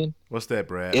opinion? What's that,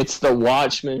 Brad? It's the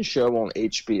Watchmen show on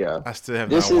HBO. I still have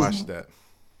not watched that.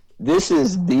 This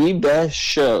is the best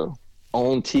show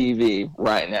on TV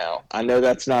right now. I know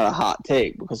that's not a hot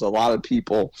take because a lot of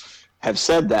people have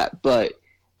said that, but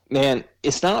man,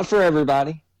 it's not for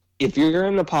everybody. If you're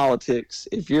into politics,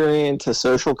 if you're into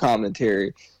social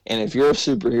commentary, and if you're a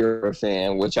superhero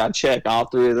fan, which I check all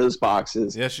three of those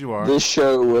boxes, yes, you are. This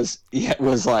show was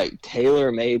like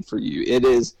tailor made for you. It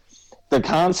is. The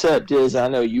concept is, I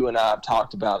know you and I have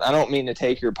talked about. I don't mean to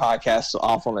take your podcast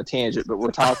off on a tangent, but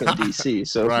we're talking DC.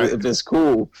 So right. if it's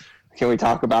cool, can we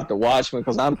talk about The Watchmen?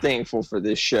 Because I'm thankful for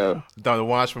this show. The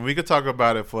Watchmen. We could talk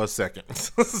about it for a second.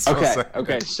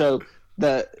 Okay. So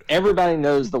everybody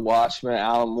knows The Watchmen.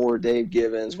 Alan Moore, Dave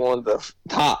Gibbons, one of the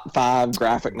top 5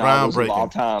 graphic novels of all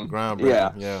time.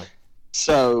 Groundbreaking. Yeah.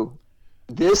 So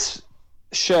this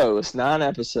show, it's 9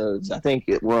 episodes. I think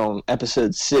we're on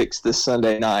episode 6 this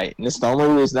Sunday night, and it's the only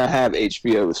reason I have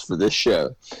HBO is for this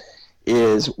show.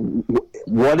 Is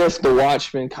what if the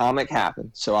Watchmen comic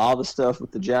happened? So all the stuff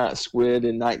with the giant squid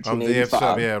in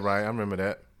 1985. Yeah, right. I remember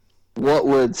that. What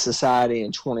would society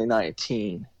in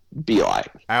 2019 be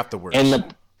like afterwards? And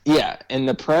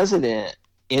the president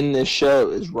in this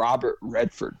show is Robert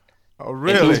Redford. Oh,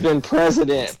 really? And he's been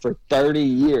president for 30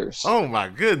 years. Oh my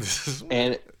goodness.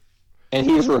 And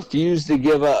he's refused to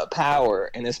give up power,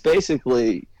 and it's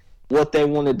basically what they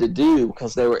wanted to do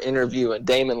because they were interviewing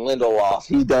Damon Lindelof.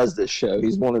 He does this show.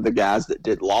 He's one of the guys that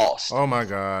did Lost. Oh my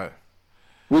God.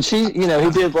 Which he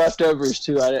did Leftovers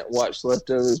too. I didn't watch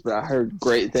Leftovers, but I heard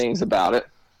great things about it.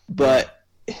 But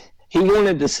he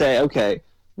wanted to say, okay,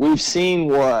 we've seen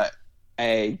what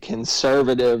a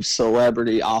conservative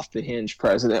celebrity off the hinge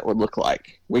president would look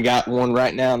like. We got one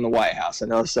right now in the White House. I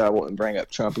know I said I wouldn't bring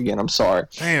up Trump again. I'm sorry.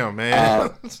 Damn,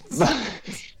 man.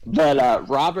 But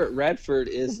Robert Redford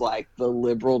is like the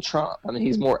liberal Trump. I mean,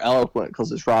 he's more eloquent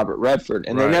because it's Robert Redford,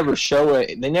 and they never show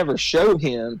it. They never show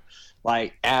him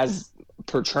like as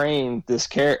portraying this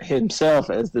himself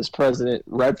as this President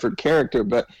Redford character,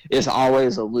 but it's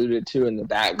always alluded to in the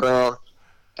background.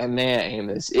 And man,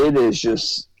 Amos, it is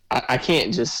just. I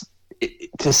can't just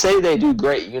to say they do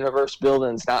great universe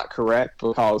building is not correct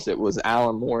because it was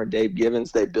Alan Moore and Dave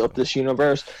Gibbons. They built this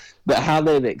universe, but how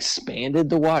they've expanded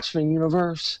the Watchmen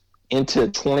universe into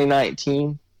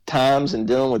 2019 times and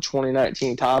dealing with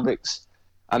 2019 topics.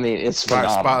 I mean, it's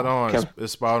phenomenal. Spot on.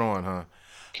 It's spot on, huh?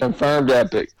 Confirmed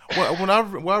epic. Well, when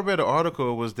I read an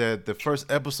article, it was that the first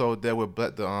episode that would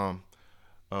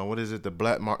what is it? The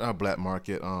black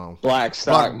market. Black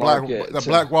stock market.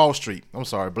 Black Wall Street. I'm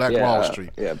sorry, Wall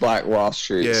Street. Yeah, Black Wall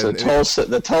Street. Yeah, so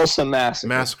the Tulsa massacre.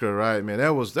 Massacre, right, man?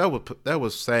 That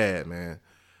was sad, man.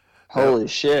 Holy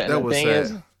shit! That was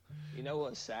sad. You know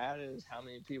what's sad is how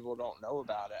many people don't know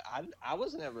about it. I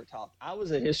was never taught. I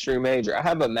was a history major. I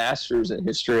have a master's in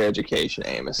history education,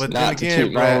 Amos. But not then again, to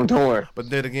toot my own horn. But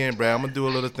then again, Brad, I'm gonna do a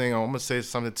little thing. I'm gonna say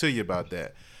something to you about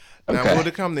that. Now, Okay. when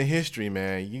it comes to history,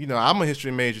 man, I'm a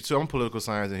history major too. I'm political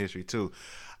science and history too.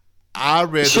 I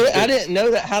read. I didn't know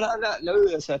that. How did I not know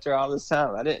this after all this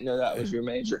time? I didn't know that was your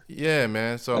major. Yeah,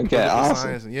 man. So Okay, political awesome.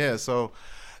 science. Yeah. So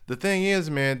the thing is,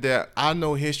 man, that I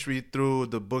know history through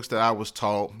the books that I was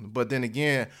taught. But then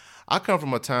again, I come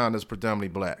from a town that's predominantly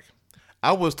black.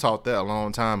 I was taught that a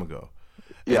long time ago.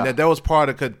 Yeah. And that was part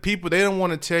of because people they don't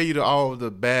want to tell you all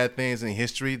the bad things in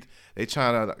history. They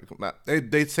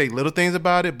they say little things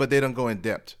about it, but they don't go in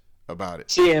depth about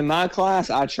it. See, in my class,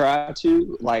 I try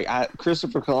to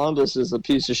Christopher Columbus is a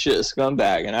piece of shit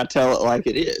scumbag, and I tell it like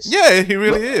it is. Yeah, he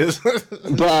really is.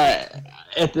 But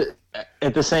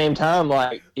at the same time,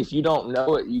 like if you don't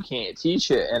know it, you can't teach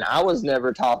it. And I was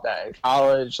never taught that in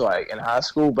college, like in high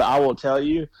school. But I will tell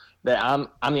you that I'm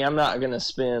not gonna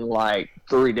spend like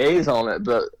 3 days on it.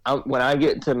 But when I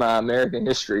get to my American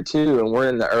history too, and we're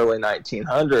in the early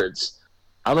 1900s,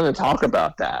 I'm gonna talk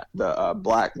about that, the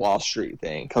Black Wall Street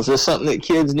thing, because it's something that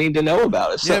kids need to know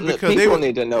about. It's something that people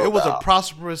need to know about. It was a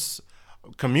prosperous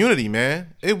community,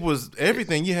 man. It was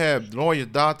everything. You had lawyers,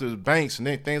 doctors, banks,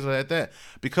 and things like that.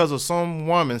 Because of some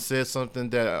woman said something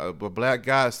that a black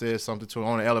guy said something to her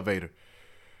on the elevator.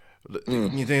 You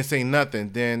didn't say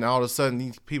nothing. Then all of a sudden,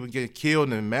 these people get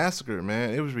killed and massacred, man.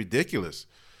 It was ridiculous.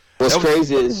 What's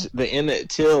crazy is the Emmett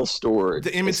Till story.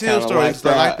 The Emmett Till story is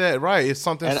like that, right? It's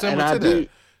something similar to that.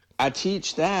 I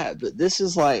teach that, but this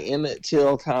is like Emmett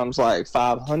Till times like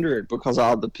 500 because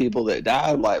all the people that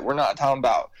died. Like, we're not talking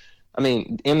about. I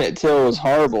mean, Emmett Till was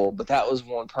horrible, but that was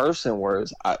one person.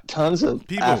 Whereas tons of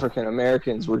African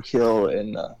Americans were killed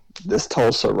in this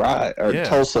Tulsa riot or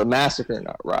Tulsa massacre,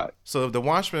 not riot. So the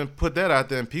Watchmen put that out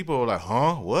there, and people were like,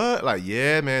 "Huh? What? Like,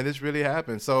 yeah, man, this really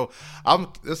happened." So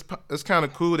it's kind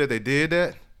of cool that they did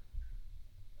that.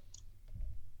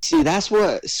 See, that's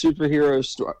what superhero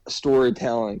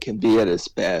storytelling can be at its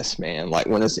best, man. Like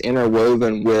when it's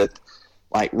interwoven with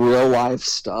like real life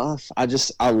stuff.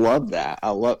 I love that.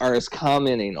 Or it's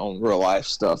commenting on real life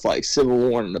stuff like Civil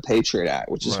War and the Patriot Act,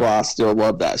 which is why I still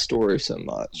love that story so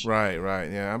much. Right.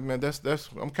 Yeah, I mean that's.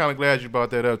 I'm kind of glad you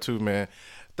brought that up too, man.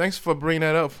 Thanks for bringing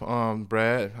that up,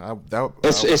 Brad.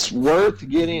 It's worth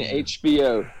getting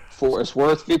HBO for. It's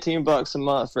worth $15 a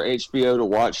month for HBO to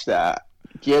watch that.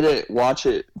 Get it, watch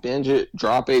it, binge it,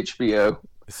 drop HBO.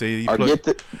 See,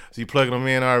 you plugging them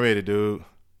in already, dude.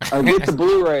 Or get the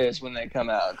Blu-rays when they come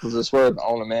out because it's worth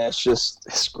owning, man.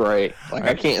 It's great. Like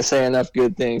I can't say enough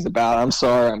good things about it. I'm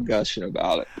sorry I'm gushing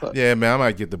about it. But. Yeah, man, I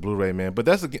might get the Blu-ray, man. But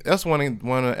that's one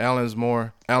of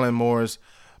Alan Moore's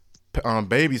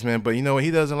babies, man. But you know what?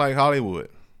 He doesn't like Hollywood.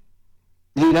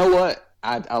 You know what?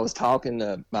 I was talking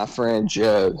to my friend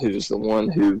Joe, who's the one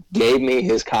who gave me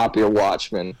his copy of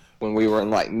Watchmen when we were in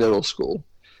like middle school,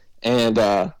 and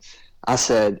I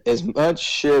said, as much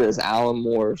shit as Alan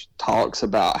Moore talks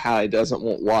about how he doesn't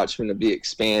want Watchmen to be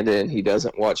expanded and he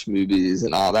doesn't watch movies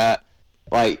and all that,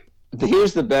 like,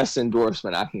 here's the best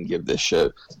endorsement I can give this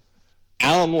show.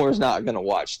 Alan Moore is not going to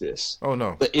watch this. Oh,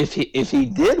 no. But if he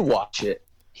did watch it,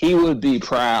 he would be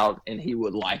proud and he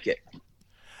would like it.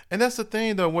 And that's the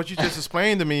thing, though, what you just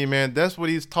explained to me, man, that's what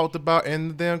he's talked about in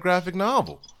the damn graphic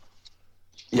novel.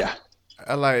 Yeah.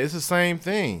 It's the same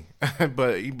thing.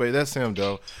 but that's him,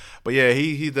 though. But yeah,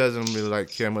 he doesn't really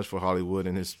care much for Hollywood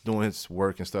and his doing his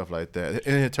work and stuff like that.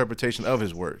 An interpretation of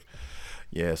his work.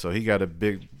 Yeah, so he got a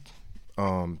big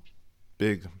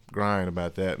grind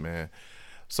about that, man.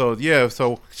 So yeah,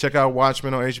 so check out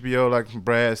Watchmen on HBO, like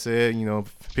Brad said. You know,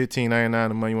 $15.99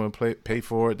 the money you want to pay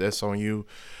for it. That's on you.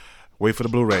 Wait for the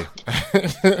Blu-ray.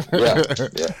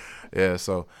 Yeah.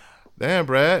 So, damn,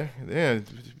 Brad,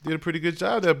 did a pretty good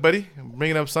job there, buddy.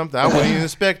 Bringing up something I wasn't even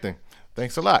expecting.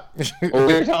 Thanks a lot. Well,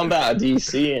 we were talking about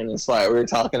DC, and it's like we were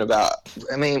talking about.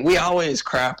 I mean, we always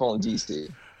crap on DC.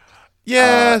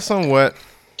 Yeah, somewhat.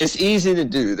 It's easy to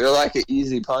do. They're like an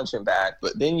easy punching bag,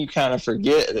 but then you kind of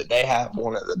forget that they have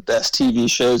one of the best TV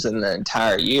shows in the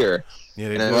entire year. Yeah,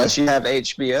 and unless you have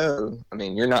HBO, I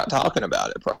mean, you're not talking about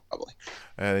it probably.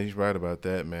 He's right about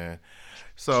that, man.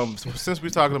 So since we're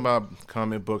talking about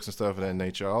comic books and stuff of that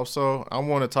nature, also I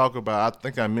want to talk about. I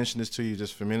think I mentioned this to you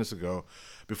just a few minutes ago,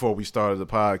 before we started the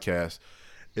podcast,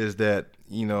 is that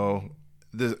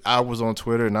I was on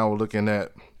Twitter and I was looking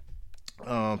at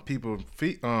people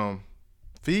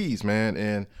feeds, man,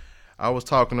 and I was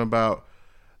talking about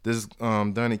this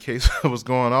Donnie case was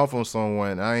going off on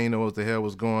someone. I didn't know what the hell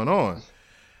was going on.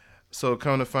 So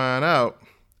come to find out,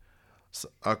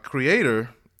 a creator,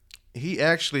 he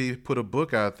actually put a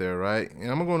book out there, right? And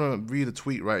I'm going to read a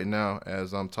tweet right now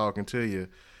as I'm talking to you.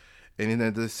 And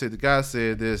then the guy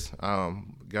said this,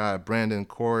 guy Brandon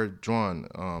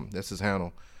Cordron, that's his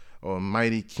handle, or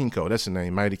Mighty Kinko, that's his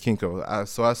name, Mighty Kinko.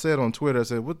 So I said on Twitter, I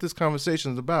said, what this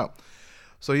conversation is about?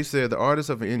 So he said, the artist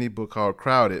of an indie book called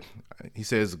Crowded, he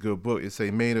said it's a good book. It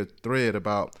say made a thread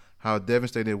about how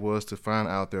devastating it was to find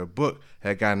out their book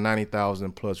had got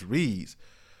 90,000 plus reads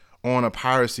on a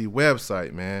piracy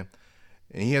website, man.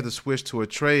 And he had to switch to a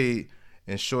trade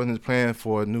and shorten his plan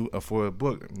for a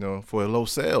book, for low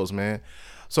sales, man.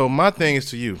 So my thing is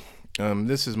to you,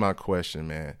 this is my question,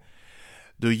 man.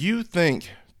 Do you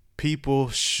think people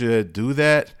should do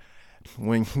that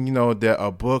when that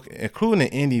a book, including an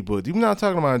indie book? You're not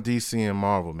talking about DC and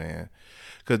Marvel, man,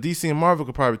 because DC and Marvel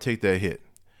could probably take that hit.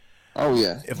 Oh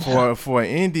yeah. For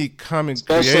an indie comic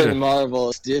especially creator, in Marvel,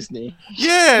 it's Disney.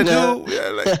 Yeah, dude.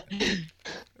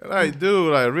 Yeah,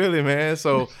 dude, really, man.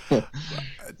 So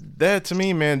that to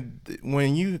me, man,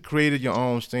 when you created your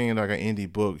own thing like an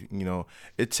indie book,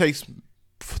 it takes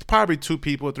probably 2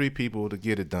 people, 3 people to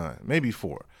get it done, maybe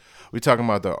 4. We're talking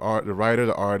about the writer,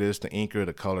 the artist, the inker,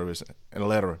 the colorist, and the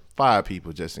letterer. 5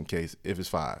 people, just in case, if it's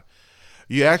 5.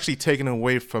 You're actually taking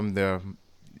away from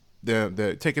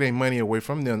they're taking their money away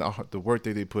from them, the work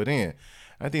that they put in.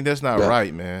 I think that's not Yeah.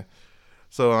 right, man.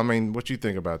 So I mean, what you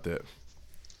think about that?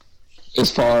 As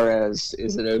far as,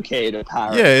 is it okay to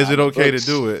pirate? Yeah, is it comic okay books?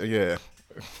 to do it? Yeah,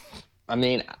 I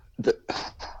mean, the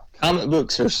comic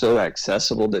books are so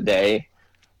accessible today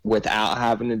without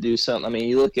having to do something. I mean,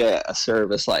 you look at a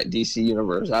service like DC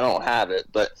Universe. I don't have it,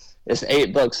 but it's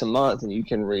 $8 a month, and you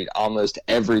can read almost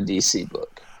every DC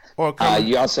book. or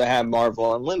You also have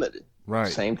Marvel Unlimited.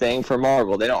 right. Same thing for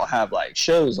Marvel. They don't have like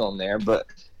shows on there, but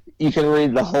you can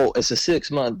read the whole. It's a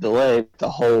 6-month delay, the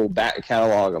whole back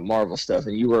catalog of Marvel stuff.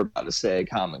 And you were about to say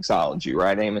Comixology,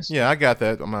 right, Amos? Yeah, I got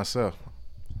that myself.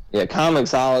 Yeah,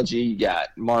 Comixology, you got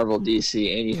Marvel,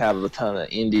 DC, and you have a ton of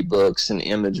indie books and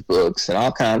Image books and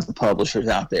all kinds of publishers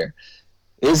out there.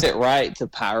 Is it right to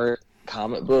pirate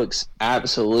comic books?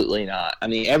 Absolutely not. I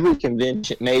mean, every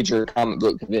convention, major comic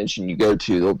book convention you go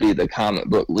to, there'll be the Comic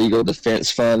Book Legal Defense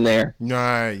Fund there.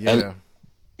 Right. Yeah. And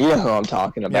you know who I'm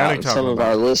talking Yeah, I about. know you're And talking some of about.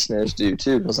 our listeners do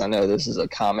too, because I know this is a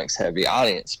comics heavy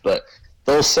audience. But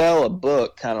they'll sell a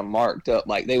book kind of marked up,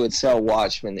 like they would sell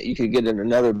Watchmen that you could get in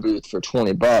another booth for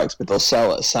 $20, but they'll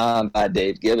sell it signed by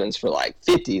Dave Gibbons for like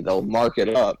 50. They'll mark it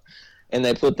up, and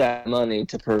they put that money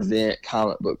to prevent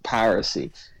comic book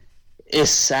piracy. It's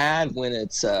sad when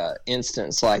it's an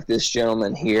instance like this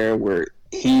gentleman here, where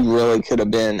he really could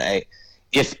have been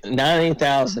if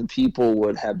 90,000 people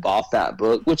would have bought that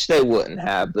book, which they wouldn't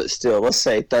have, but still, let's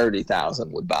say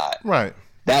 30,000 would buy it. Right.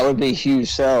 That would be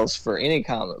huge sales for any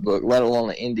comic book, let alone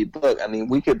an indie book. I mean,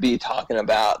 we could be talking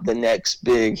about the next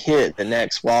big hit, the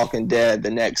next Walking Dead,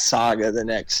 the next saga, the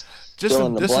next Just fill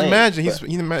in the just blank. imagine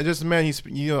But- just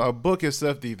imagine a book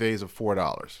itself these days of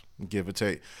 $4, give or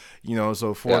take.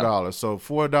 So $4. So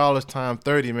 $4 times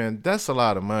 30, man, that's a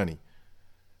lot of money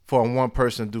for one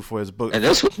person to do for his book. and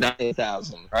this was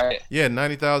 90,000, right? Yeah,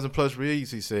 90,000 plus reads,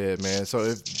 he said, man. So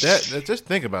if that, just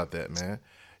think about that, man.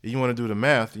 You want to do the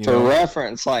math, For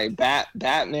reference, like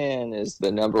Batman is the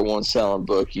 #1 selling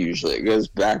book usually. It goes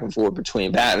back and forth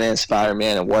between Batman,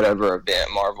 Spider-Man, and whatever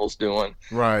event Marvel's doing.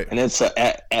 Right, And it's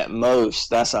at most,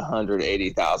 that's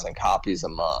 180,000 copies a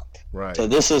month. right. So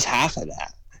this is half of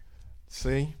that.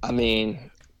 See, I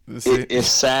mean, See? it's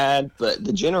sad, but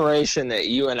the generation that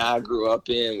you and I grew up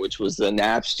in, which was the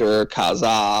Napster,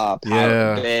 Kazaa,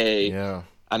 Pirate Bay, yeah,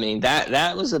 I mean,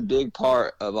 that was a big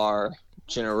part of our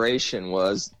generation.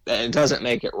 Was, and it doesn't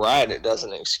make it right, it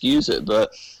doesn't excuse it,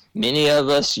 but many of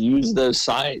us use those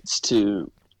sites to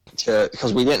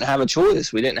because we didn't have a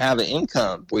choice, we didn't have an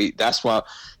income. That's why,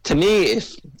 to me,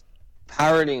 if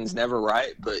pirating's never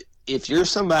right, but if you're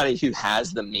somebody who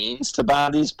has the means to buy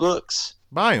these books,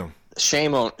 buy them.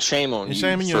 shame on you Shame on you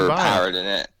for to buy 'em. pirating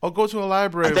it. Or go to a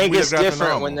library. I think read a it's graphic different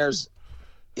novel. when there's.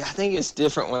 I think it's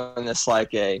different when it's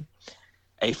like a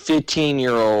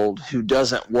 15-year-old who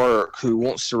doesn't work, who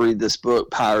wants to read this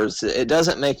book, pirates it. It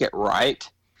doesn't make it right,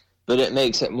 but it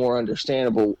makes it more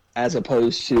understandable, as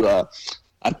opposed to a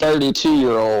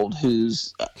 32-year-old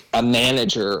who's a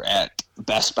manager at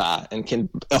Best Buy and can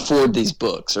afford these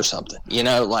books or something.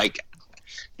 Like,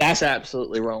 that's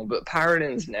absolutely wrong. But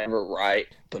pirating's never right,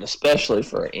 but especially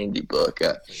for an indie book.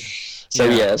 So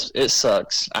Yeah. yes, it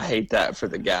sucks. I hate that for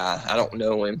the guy. I don't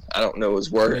know him. I don't know his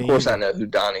work. Of course, I know who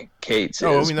Donnie Cates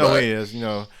Oh, is. we know but, he is.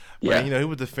 But, Yeah. he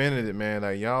was defending it, man.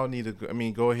 Like, y'all need to. I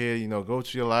mean, go ahead. Go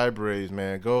to your libraries,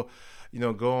 man. Go.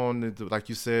 Go on like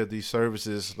you said, these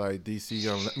services like DC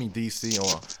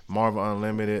or Marvel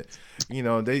Unlimited.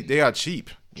 They are cheap.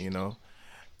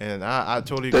 And I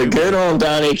totally agree. But good on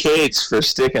Donnie Cates for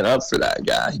sticking up for that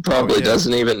guy. He probably yeah.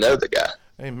 doesn't even know the guy.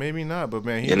 Hey, maybe not, but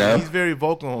man, You know? he's very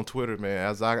vocal on Twitter,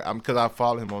 man. Because I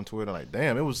follow him on Twitter. Like,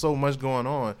 damn, it was so much going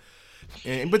on.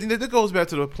 But that goes back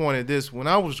to the point of this. When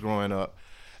I was growing up,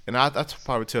 and I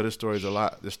probably tell this story a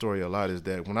lot. Is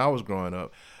that when I was growing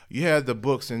up, you had the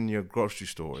books in your grocery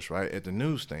stores, right, at the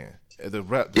newsstand, at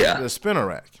the spinner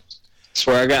rack. That's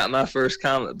where I got my first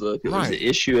comic book. It was Right. an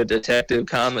issue of Detective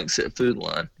Comics at Food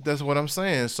Line. That's what I'm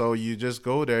saying. So you just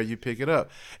go there, you pick it up.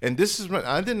 And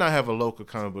I did not have a local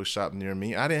comic book shop near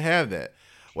me. I didn't have that.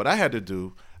 What I had to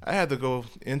do, I had to go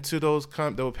into those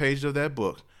pages of that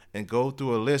book and go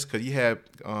through a list, because you had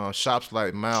shops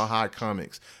like Mile High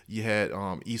Comics. You had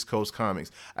East Coast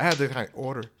Comics. I had to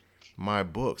order my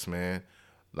books, man.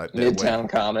 Like that Midtown way.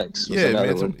 Comics was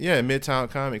another one. Midtown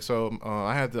Comics. So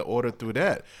I had to order through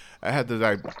that. I had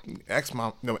to ask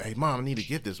mom, hey mom, I need to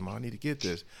get this. Mom, I need to get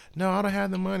this. No, I don't have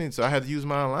the money, so I had to use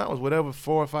my allowance, whatever, $4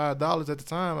 or $5 at the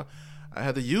time. I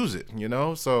had to use it,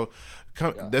 So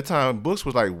that time books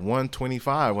was like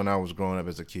 $125 when I was growing up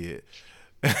as a kid.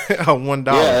 $1.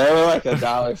 Yeah, they were like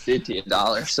 $1.50,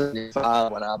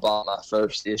 $1.75 when I bought my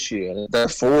first issue, and they're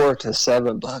 $4 to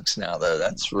 $7 now. Though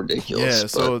that's ridiculous. Yeah,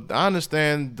 so I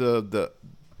understand the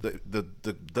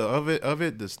of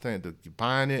it, this thing, the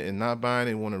buying it and not buying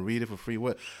it, want to read it for free,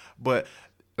 but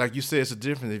like you said, it's a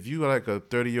difference. If you are like a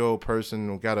 30-year-old person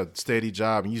who got a steady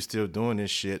job and you still doing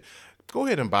this shit, go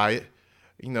ahead and buy it.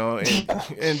 You know, and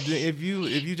if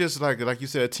you just like you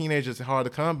said, a teenager is hard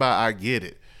to come by, I get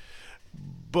it.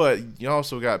 But you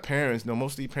also got parents.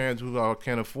 Most of these parents who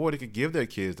can't afford it could give their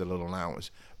kids the little allowance.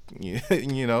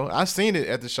 You know, I seen it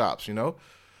at the shops. You know,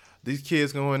 these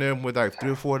kids go in there with like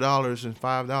 $3 or $4 and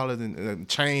 $5 and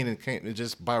chain and can't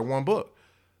just buy one book.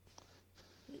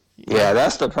 Yeah,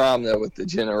 that's the problem though with the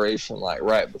generation like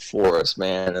right before us,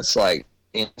 man. It's like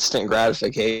instant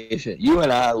gratification. You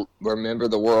and I remember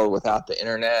the world without the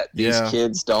internet. These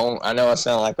kids don't. I know I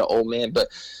sound like an old man, but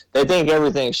they think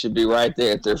everything should be right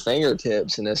there at their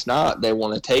fingertips, and it's not. They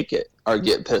want to take it or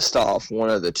get pissed off,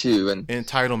 one of the two. And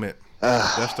entitlement.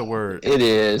 That's the word. It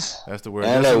is. That's the word.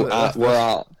 I know. We're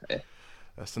all.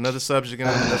 That's another subject.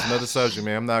 That's another subject,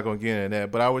 man. I'm not going to get into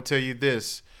that. But I would tell you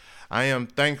this. I am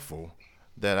thankful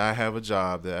that I have a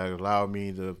job that allowed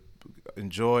me to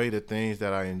enjoy the things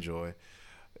that I enjoy.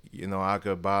 You know, I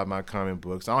could buy my comic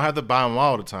books. I don't have to buy them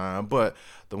all the time, but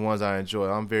the ones I enjoy,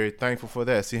 I'm very thankful for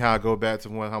that. See how I go back to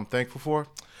what I'm thankful for?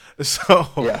 So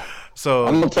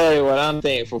I'm going to tell you what I'm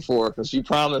thankful for, because you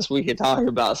promised we could talk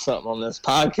about something on this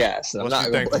podcast, and I'm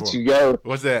not going to let you go.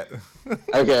 What's that?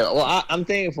 Okay, well, I'm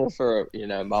thankful for,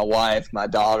 my wife, my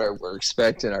daughter. We're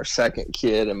expecting our second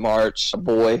kid in March, a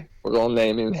boy. We're going to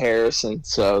name him Harrison,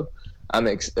 so I'm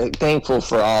thankful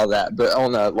for all that. But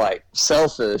on a,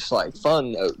 selfish,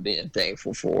 fun note, being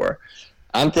thankful for,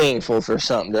 I'm thankful for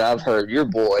something that I've heard your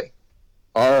boy,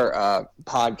 our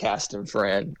podcasting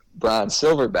friend, Brian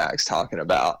Silverback's talking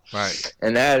about. Right.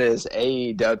 And that is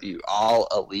AEW, All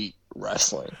Elite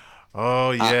Wrestling.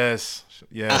 Oh, yes.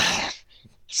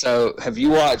 So, have you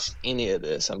watched any of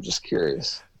this? I'm just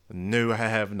curious. No, I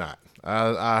have not.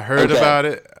 I heard about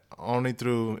it only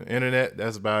through internet.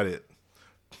 That's about it.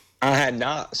 I had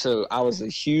not. So, I was a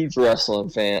huge wrestling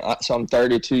fan. So, I'm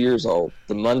 32 years old.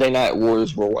 The Monday Night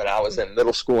Wars were when I was in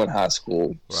middle school and high school.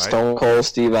 Right. Stone Cold,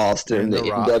 Steve Austin, the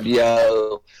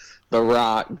NWO, The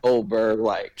Rock, Goldberg,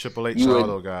 Triple H, all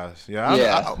those guys.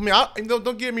 I mean,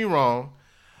 don't get me wrong.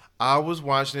 I was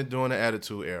watching it during the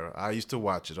Attitude Era. I used to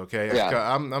watch it. Okay,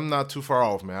 I'm not too far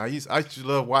off, man. I used to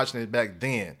love watching it back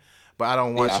then, but I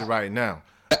don't watch it right now.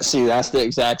 See, that's the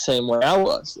exact same way I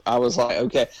was. I was like,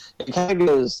 okay, it kind of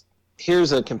goes.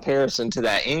 Here's a comparison to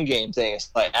that Endgame thing.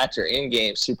 It's like after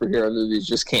Endgame, superhero movies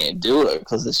just can't do it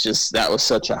because it's just that was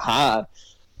such a high.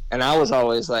 And I was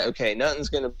always like, okay, nothing's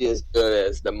going to be as good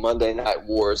as the Monday Night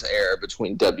Wars era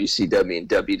between WCW and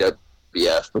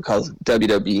WWF, because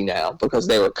WWE now, because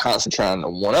they were constantly trying to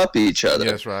one-up each other.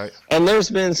 That's right. And there's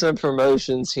been some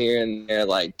promotions here and there,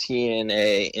 like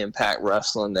TNA, Impact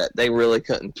Wrestling, that they really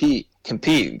couldn't compete.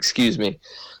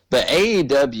 But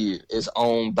AEW is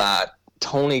owned by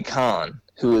Tony Khan,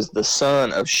 who is the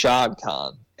son of Shad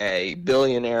Khan, a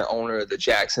billionaire owner of the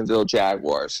Jacksonville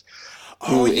Jaguars,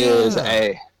 who is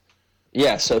a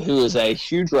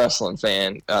huge wrestling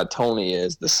fan. Tony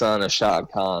is the son of Shad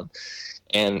Khan,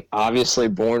 and obviously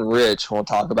born rich. We'll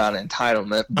talk about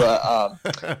entitlement,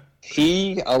 but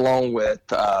he, along with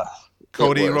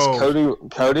Cody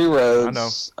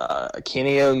Rhodes,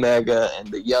 Kenny Omega,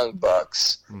 and the Young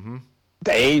Bucks,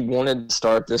 they wanted to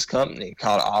start this company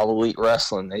called All Elite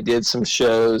Wrestling. They did some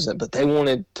shows, but they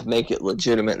wanted to make it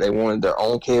legitimate. They wanted their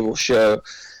own cable show,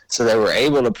 so they were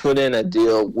able to put in a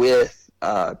deal with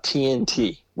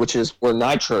TNT, which is where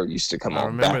Nitro used to come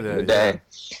on back in the day.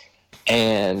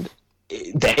 And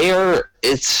it's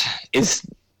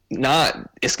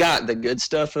got the good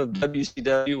stuff of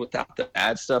WCW without the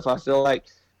bad stuff. I feel like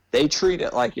they treat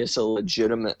it like it's a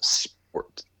legitimate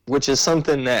sport, which is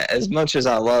something that, as much as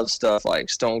I love stuff like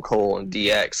Stone Cold and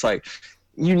DX,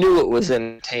 you knew it was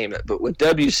entertainment. But with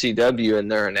WCW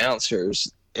and their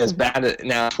announcers, as bad as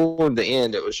now, toward the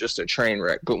end, it was just a train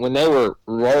wreck. But when they were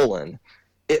rolling,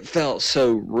 it felt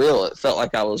so real. It felt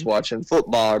like I was watching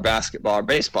football or basketball or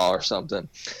baseball or something.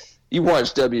 You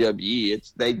watch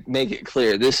WWE, they make it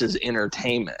clear this is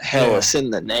entertainment. Hell, it's in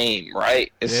the name,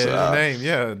 right? It's the name,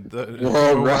 the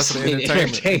World Wrestling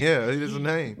Entertainment. Yeah, it is a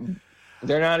name.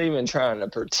 They're not even trying to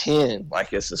pretend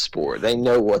like it's a sport. They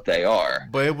know what they are.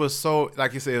 But it was so,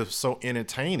 like you said, it was so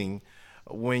entertaining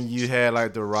when you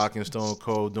had The Rock and Stone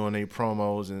Cold doing their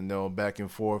promos and back and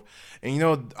forth.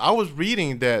 And I was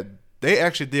reading that they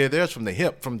actually did theirs from the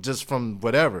hip, from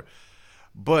whatever.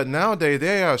 But nowadays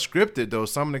they are scripted though.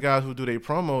 Some of the guys who do their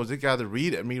promos, they got to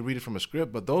read it from a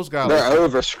script. But those guys, they're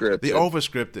over scripted. They over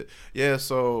scripted. Yeah.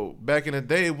 So back in the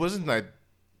day, it wasn't like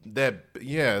that.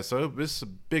 Yeah. So it's a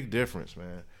big difference,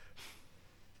 man.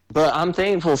 But I'm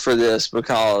thankful for this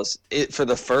because for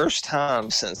the first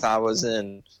time since I was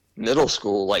in middle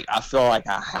school, like I feel like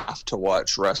I have to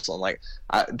watch wrestling. Like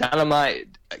Dynamite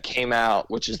came out,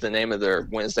 which is the name of their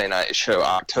Wednesday night show,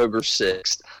 October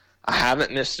 6th. I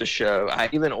haven't missed a show. I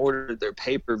even ordered their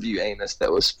pay-per-view, Amos,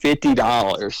 that was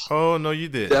 $50. Oh, no, you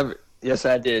did. Yes,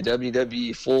 I did.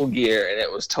 WWE Full Gear, and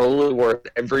it was totally worth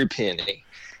every penny.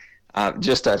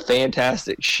 Just a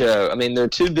fantastic show. I mean, their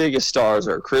two biggest stars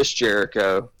are Chris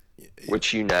Jericho,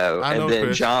 which you know, and then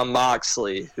Chris. Jon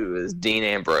Moxley, who is Dean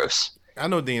Ambrose. I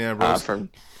know Dean Ambrose.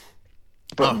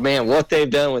 Man, what they've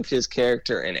done with his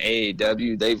character in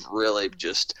AEW, they've really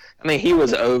just – I mean, he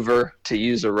was over, to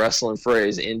use a wrestling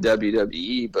phrase, in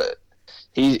WWE, but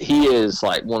he is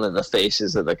like one of the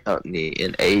faces of the company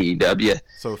in AEW.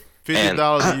 So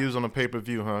 $50 to use on a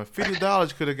pay-per-view, huh?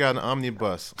 $50 could have got an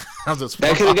omnibus.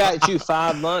 That could have got you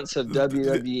 5 months of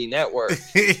WWE Network.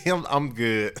 I'm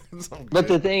good. But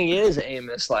the thing is,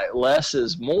 Amos, like less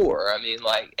is more. I mean,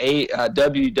 like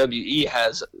WWE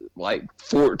has like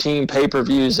 14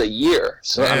 pay-per-views a year,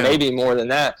 so maybe more than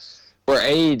that. Where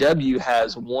AEW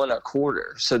has one a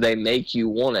quarter, so they make you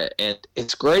want it, and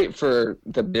it's great for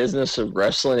the business of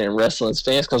wrestling and wrestling's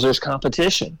fans because there's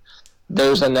competition.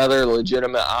 There's another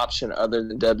legitimate option other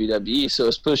than WWE, so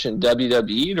it's pushing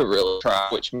WWE to really try,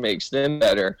 which makes them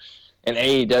better. And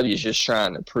AEW is just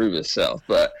trying to prove itself.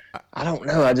 But I don't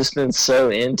know. I just been so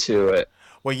into it.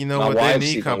 Well, you know what? They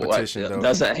need competition, though.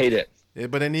 Doesn't hate it. Yeah,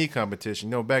 but they need competition.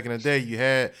 You know, back in the day, you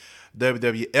had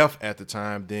WWF at the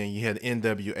time, then you had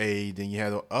NWA, then you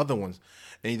had the other ones,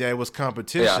 and that was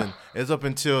competition. Yeah. It's up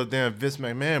until then Vince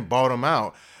McMahon bought them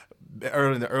out in the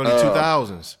early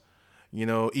 2000s. You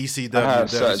know, ECW. I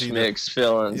have such mixed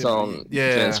feelings on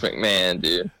Vince McMahon,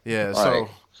 dude. Yeah, like, so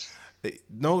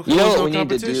no. You know what we need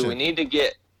to do?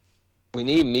 We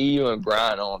need me, you, and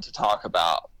Brian on to talk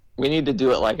about. We need to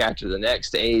do it like after the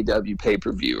next AEW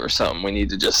pay-per-view or something. We need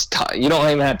to just talk. You don't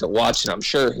even have to watch it. I'm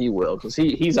sure he will because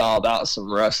he's all about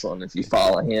some wrestling if you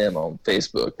follow him on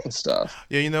Facebook and stuff.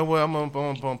 Yeah, you know what? I'm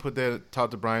gonna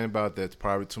talk to Brian about that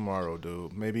probably tomorrow,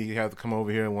 dude. Maybe you have to come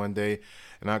over here one day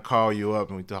and I'll call you up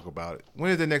and we talk about it. When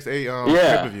is the next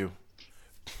pay-per-view?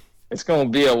 It's gonna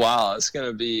be a while. It's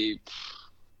gonna be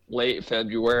late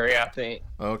February, I think.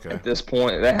 Okay. At this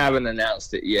point, they haven't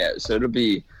announced it yet, so it'll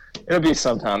be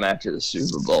sometime after the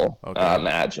Super Bowl, I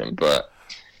imagine. But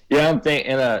yeah,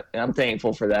 I'm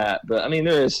thankful for that. But I mean,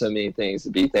 there is so many things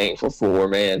to be thankful for,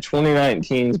 man.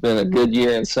 2019's been a good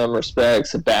year in some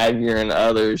respects, a bad year in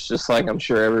others, just like I'm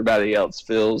sure everybody else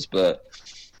feels. But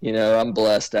you know, I'm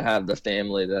blessed to have the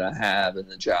family that I have and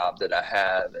the job that I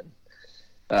have,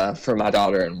 and for my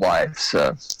daughter and wife.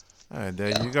 So, all right, there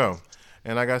you go.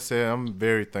 And like I said, I'm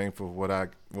very thankful for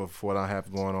what I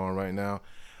have going on right now.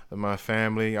 My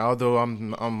family, although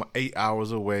I'm 8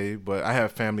 hours away, but I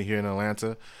have family here in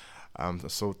Atlanta. I'm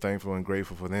so thankful and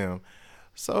grateful for them.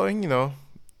 So, and, you know,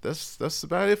 that's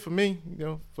about it for me, you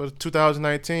know, for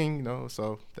 2019, you know,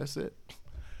 so that's it.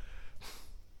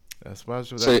 That's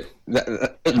about it. So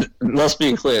let's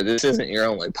be clear, this isn't your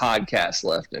only podcast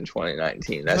left in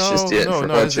 2019. That's just it. No,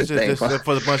 it's just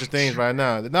for the bunch of things right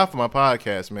now. Not for my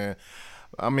podcast, man.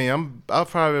 I mean, I'm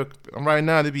right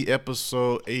now to be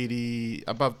episode 80.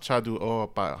 I'm about to try to do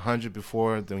about 100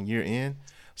 before the year end.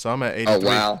 So I'm at 83. Oh,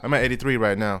 wow. I'm at 83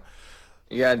 right now.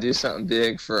 You got to do something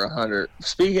big for 100.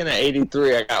 Speaking of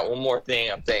 83, I got one more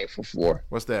thing I'm thankful for.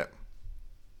 What's that?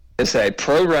 It's a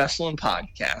pro wrestling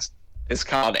podcast. It's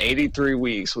called 83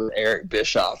 Weeks with Eric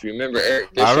Bischoff. You remember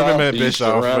Eric Bischoff? I remember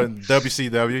Bischoff from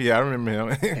WCW. Yeah, I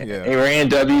remember him. Yeah. He ran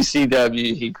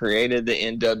WCW. He created the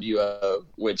NWO,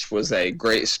 which was a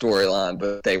great storyline,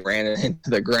 but they ran it into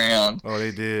the ground. Oh,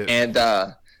 they did. And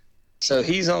so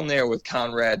he's on there with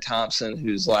Conrad Thompson,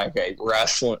 who's like a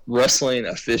wrestling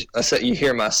official. You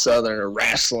hear my southerner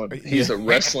wrestling. He's a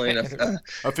wrestling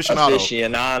aficionado.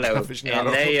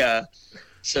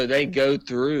 And they go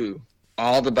through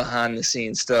all the behind the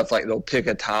scenes stuff. Like they'll pick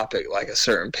a topic like a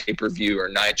certain pay-per-view or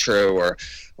Nitro or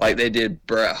like they did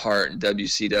Bret Hart and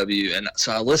WCW. And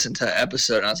so I listened to an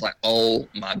episode and I was like, oh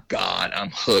my God, I'm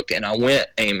hooked. And I went,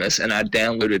 Amos, and I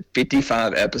downloaded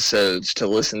 55 episodes to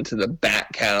listen to the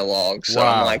back catalog. So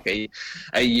Wow. I'm like a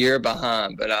year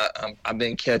behind, but I've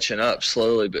been catching up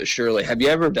slowly but surely. Have you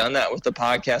ever done that with the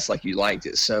podcast? Like you liked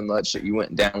it so much that you went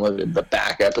and downloaded the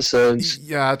back episodes?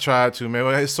 Yeah, I tried to, man.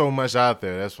 Well, there's so much out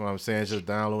there. That's what I'm saying. Just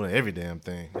downloading every damn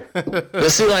thing.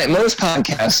 But see, like most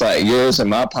podcasts, like yours and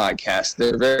my podcast,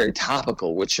 they're very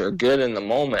topical, which are good in the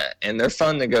moment, and they're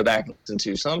fun to go back and listen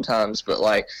to sometimes. But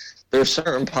like, there's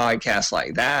certain podcasts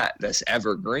like that that's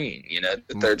evergreen, you know,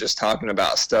 that they're just talking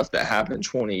about stuff that happened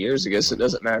 20 years ago. So it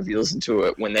doesn't matter if you listen to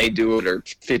it when they do it or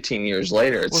 15 years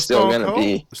later. It's still going to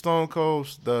be. Stone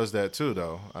Cold does that too,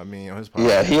 though. I mean, on his podcast.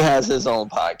 Yeah, he has his own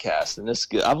podcast, and it's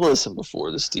good. I've listened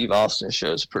before. The Steve Austin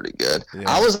show is pretty good. Yeah.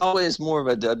 I was always more of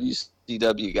a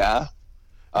WCW guy,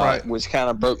 Right. which kind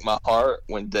of broke my heart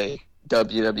when they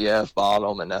WWF bought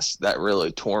them, and that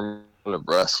really tore me of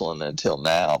wrestling until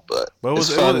now. But it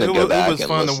was fun to go back and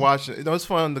fun listen. to watch it. It's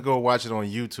fun to go watch it on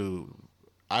YouTube.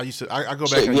 I go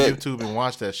back on YouTube and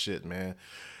watch that shit, man.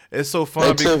 It's so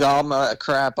fun. They took all my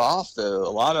crap off, though,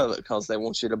 a lot of it, because they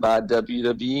want you to buy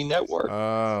WWE Network.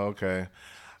 Oh, okay.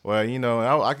 Well, you know,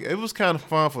 it was kind of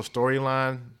fun for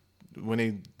storyline when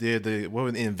they did the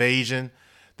Invasion.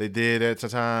 They did at the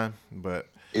time, but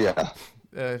yeah,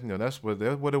 you know, that's what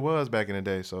it was back in the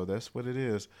day. So that's what it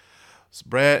is. So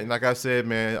Brad, and like I said,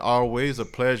 man, always a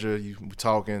pleasure you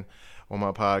talking on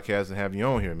my podcast and have you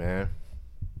on here, man.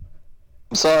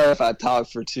 I'm sorry if I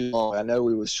talked for too long. I know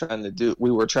we were trying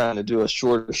to do a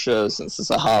shorter show since it's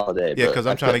a holiday. Yeah, because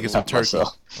I'm trying to get some turkey.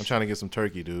 Myself. I'm trying to get some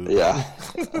turkey, dude. Yeah.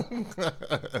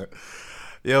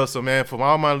 Yo, so man, for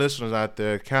all my listeners out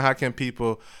there, how can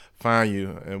people find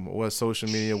you and what social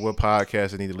media, what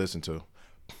podcasts they need to listen to?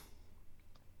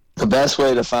 The best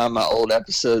way to find my old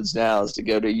episodes now is to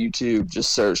go to YouTube,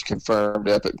 just search Confirmed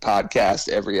Epic Podcast.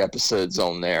 Every episode's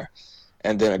on there.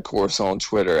 And then, of course, on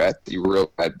Twitter at The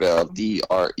Real Brad Bell,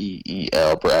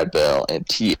 DREEL Brad Bell, and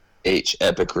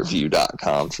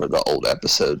THEpicreview.com for the old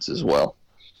episodes as well.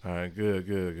 All right,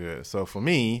 good. So for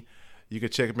me, you can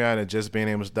check me out at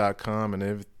justbeingamos.com, and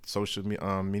every social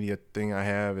media thing I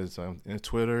have is in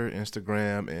Twitter,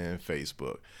 Instagram, and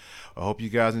Facebook. I hope you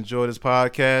guys enjoy this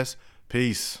podcast.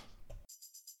 Peace.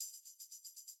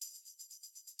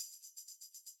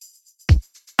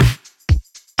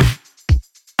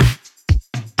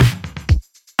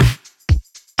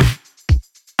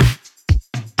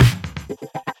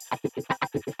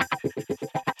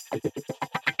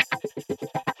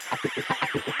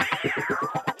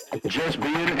 Just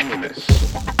being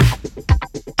Amos.